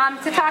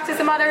to talk to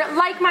some other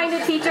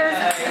like-minded teachers,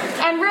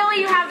 and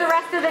really you have the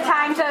rest of the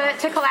time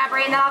to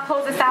collaborate, and then I'll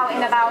close this out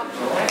in about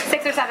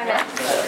 6 or 7 minutes.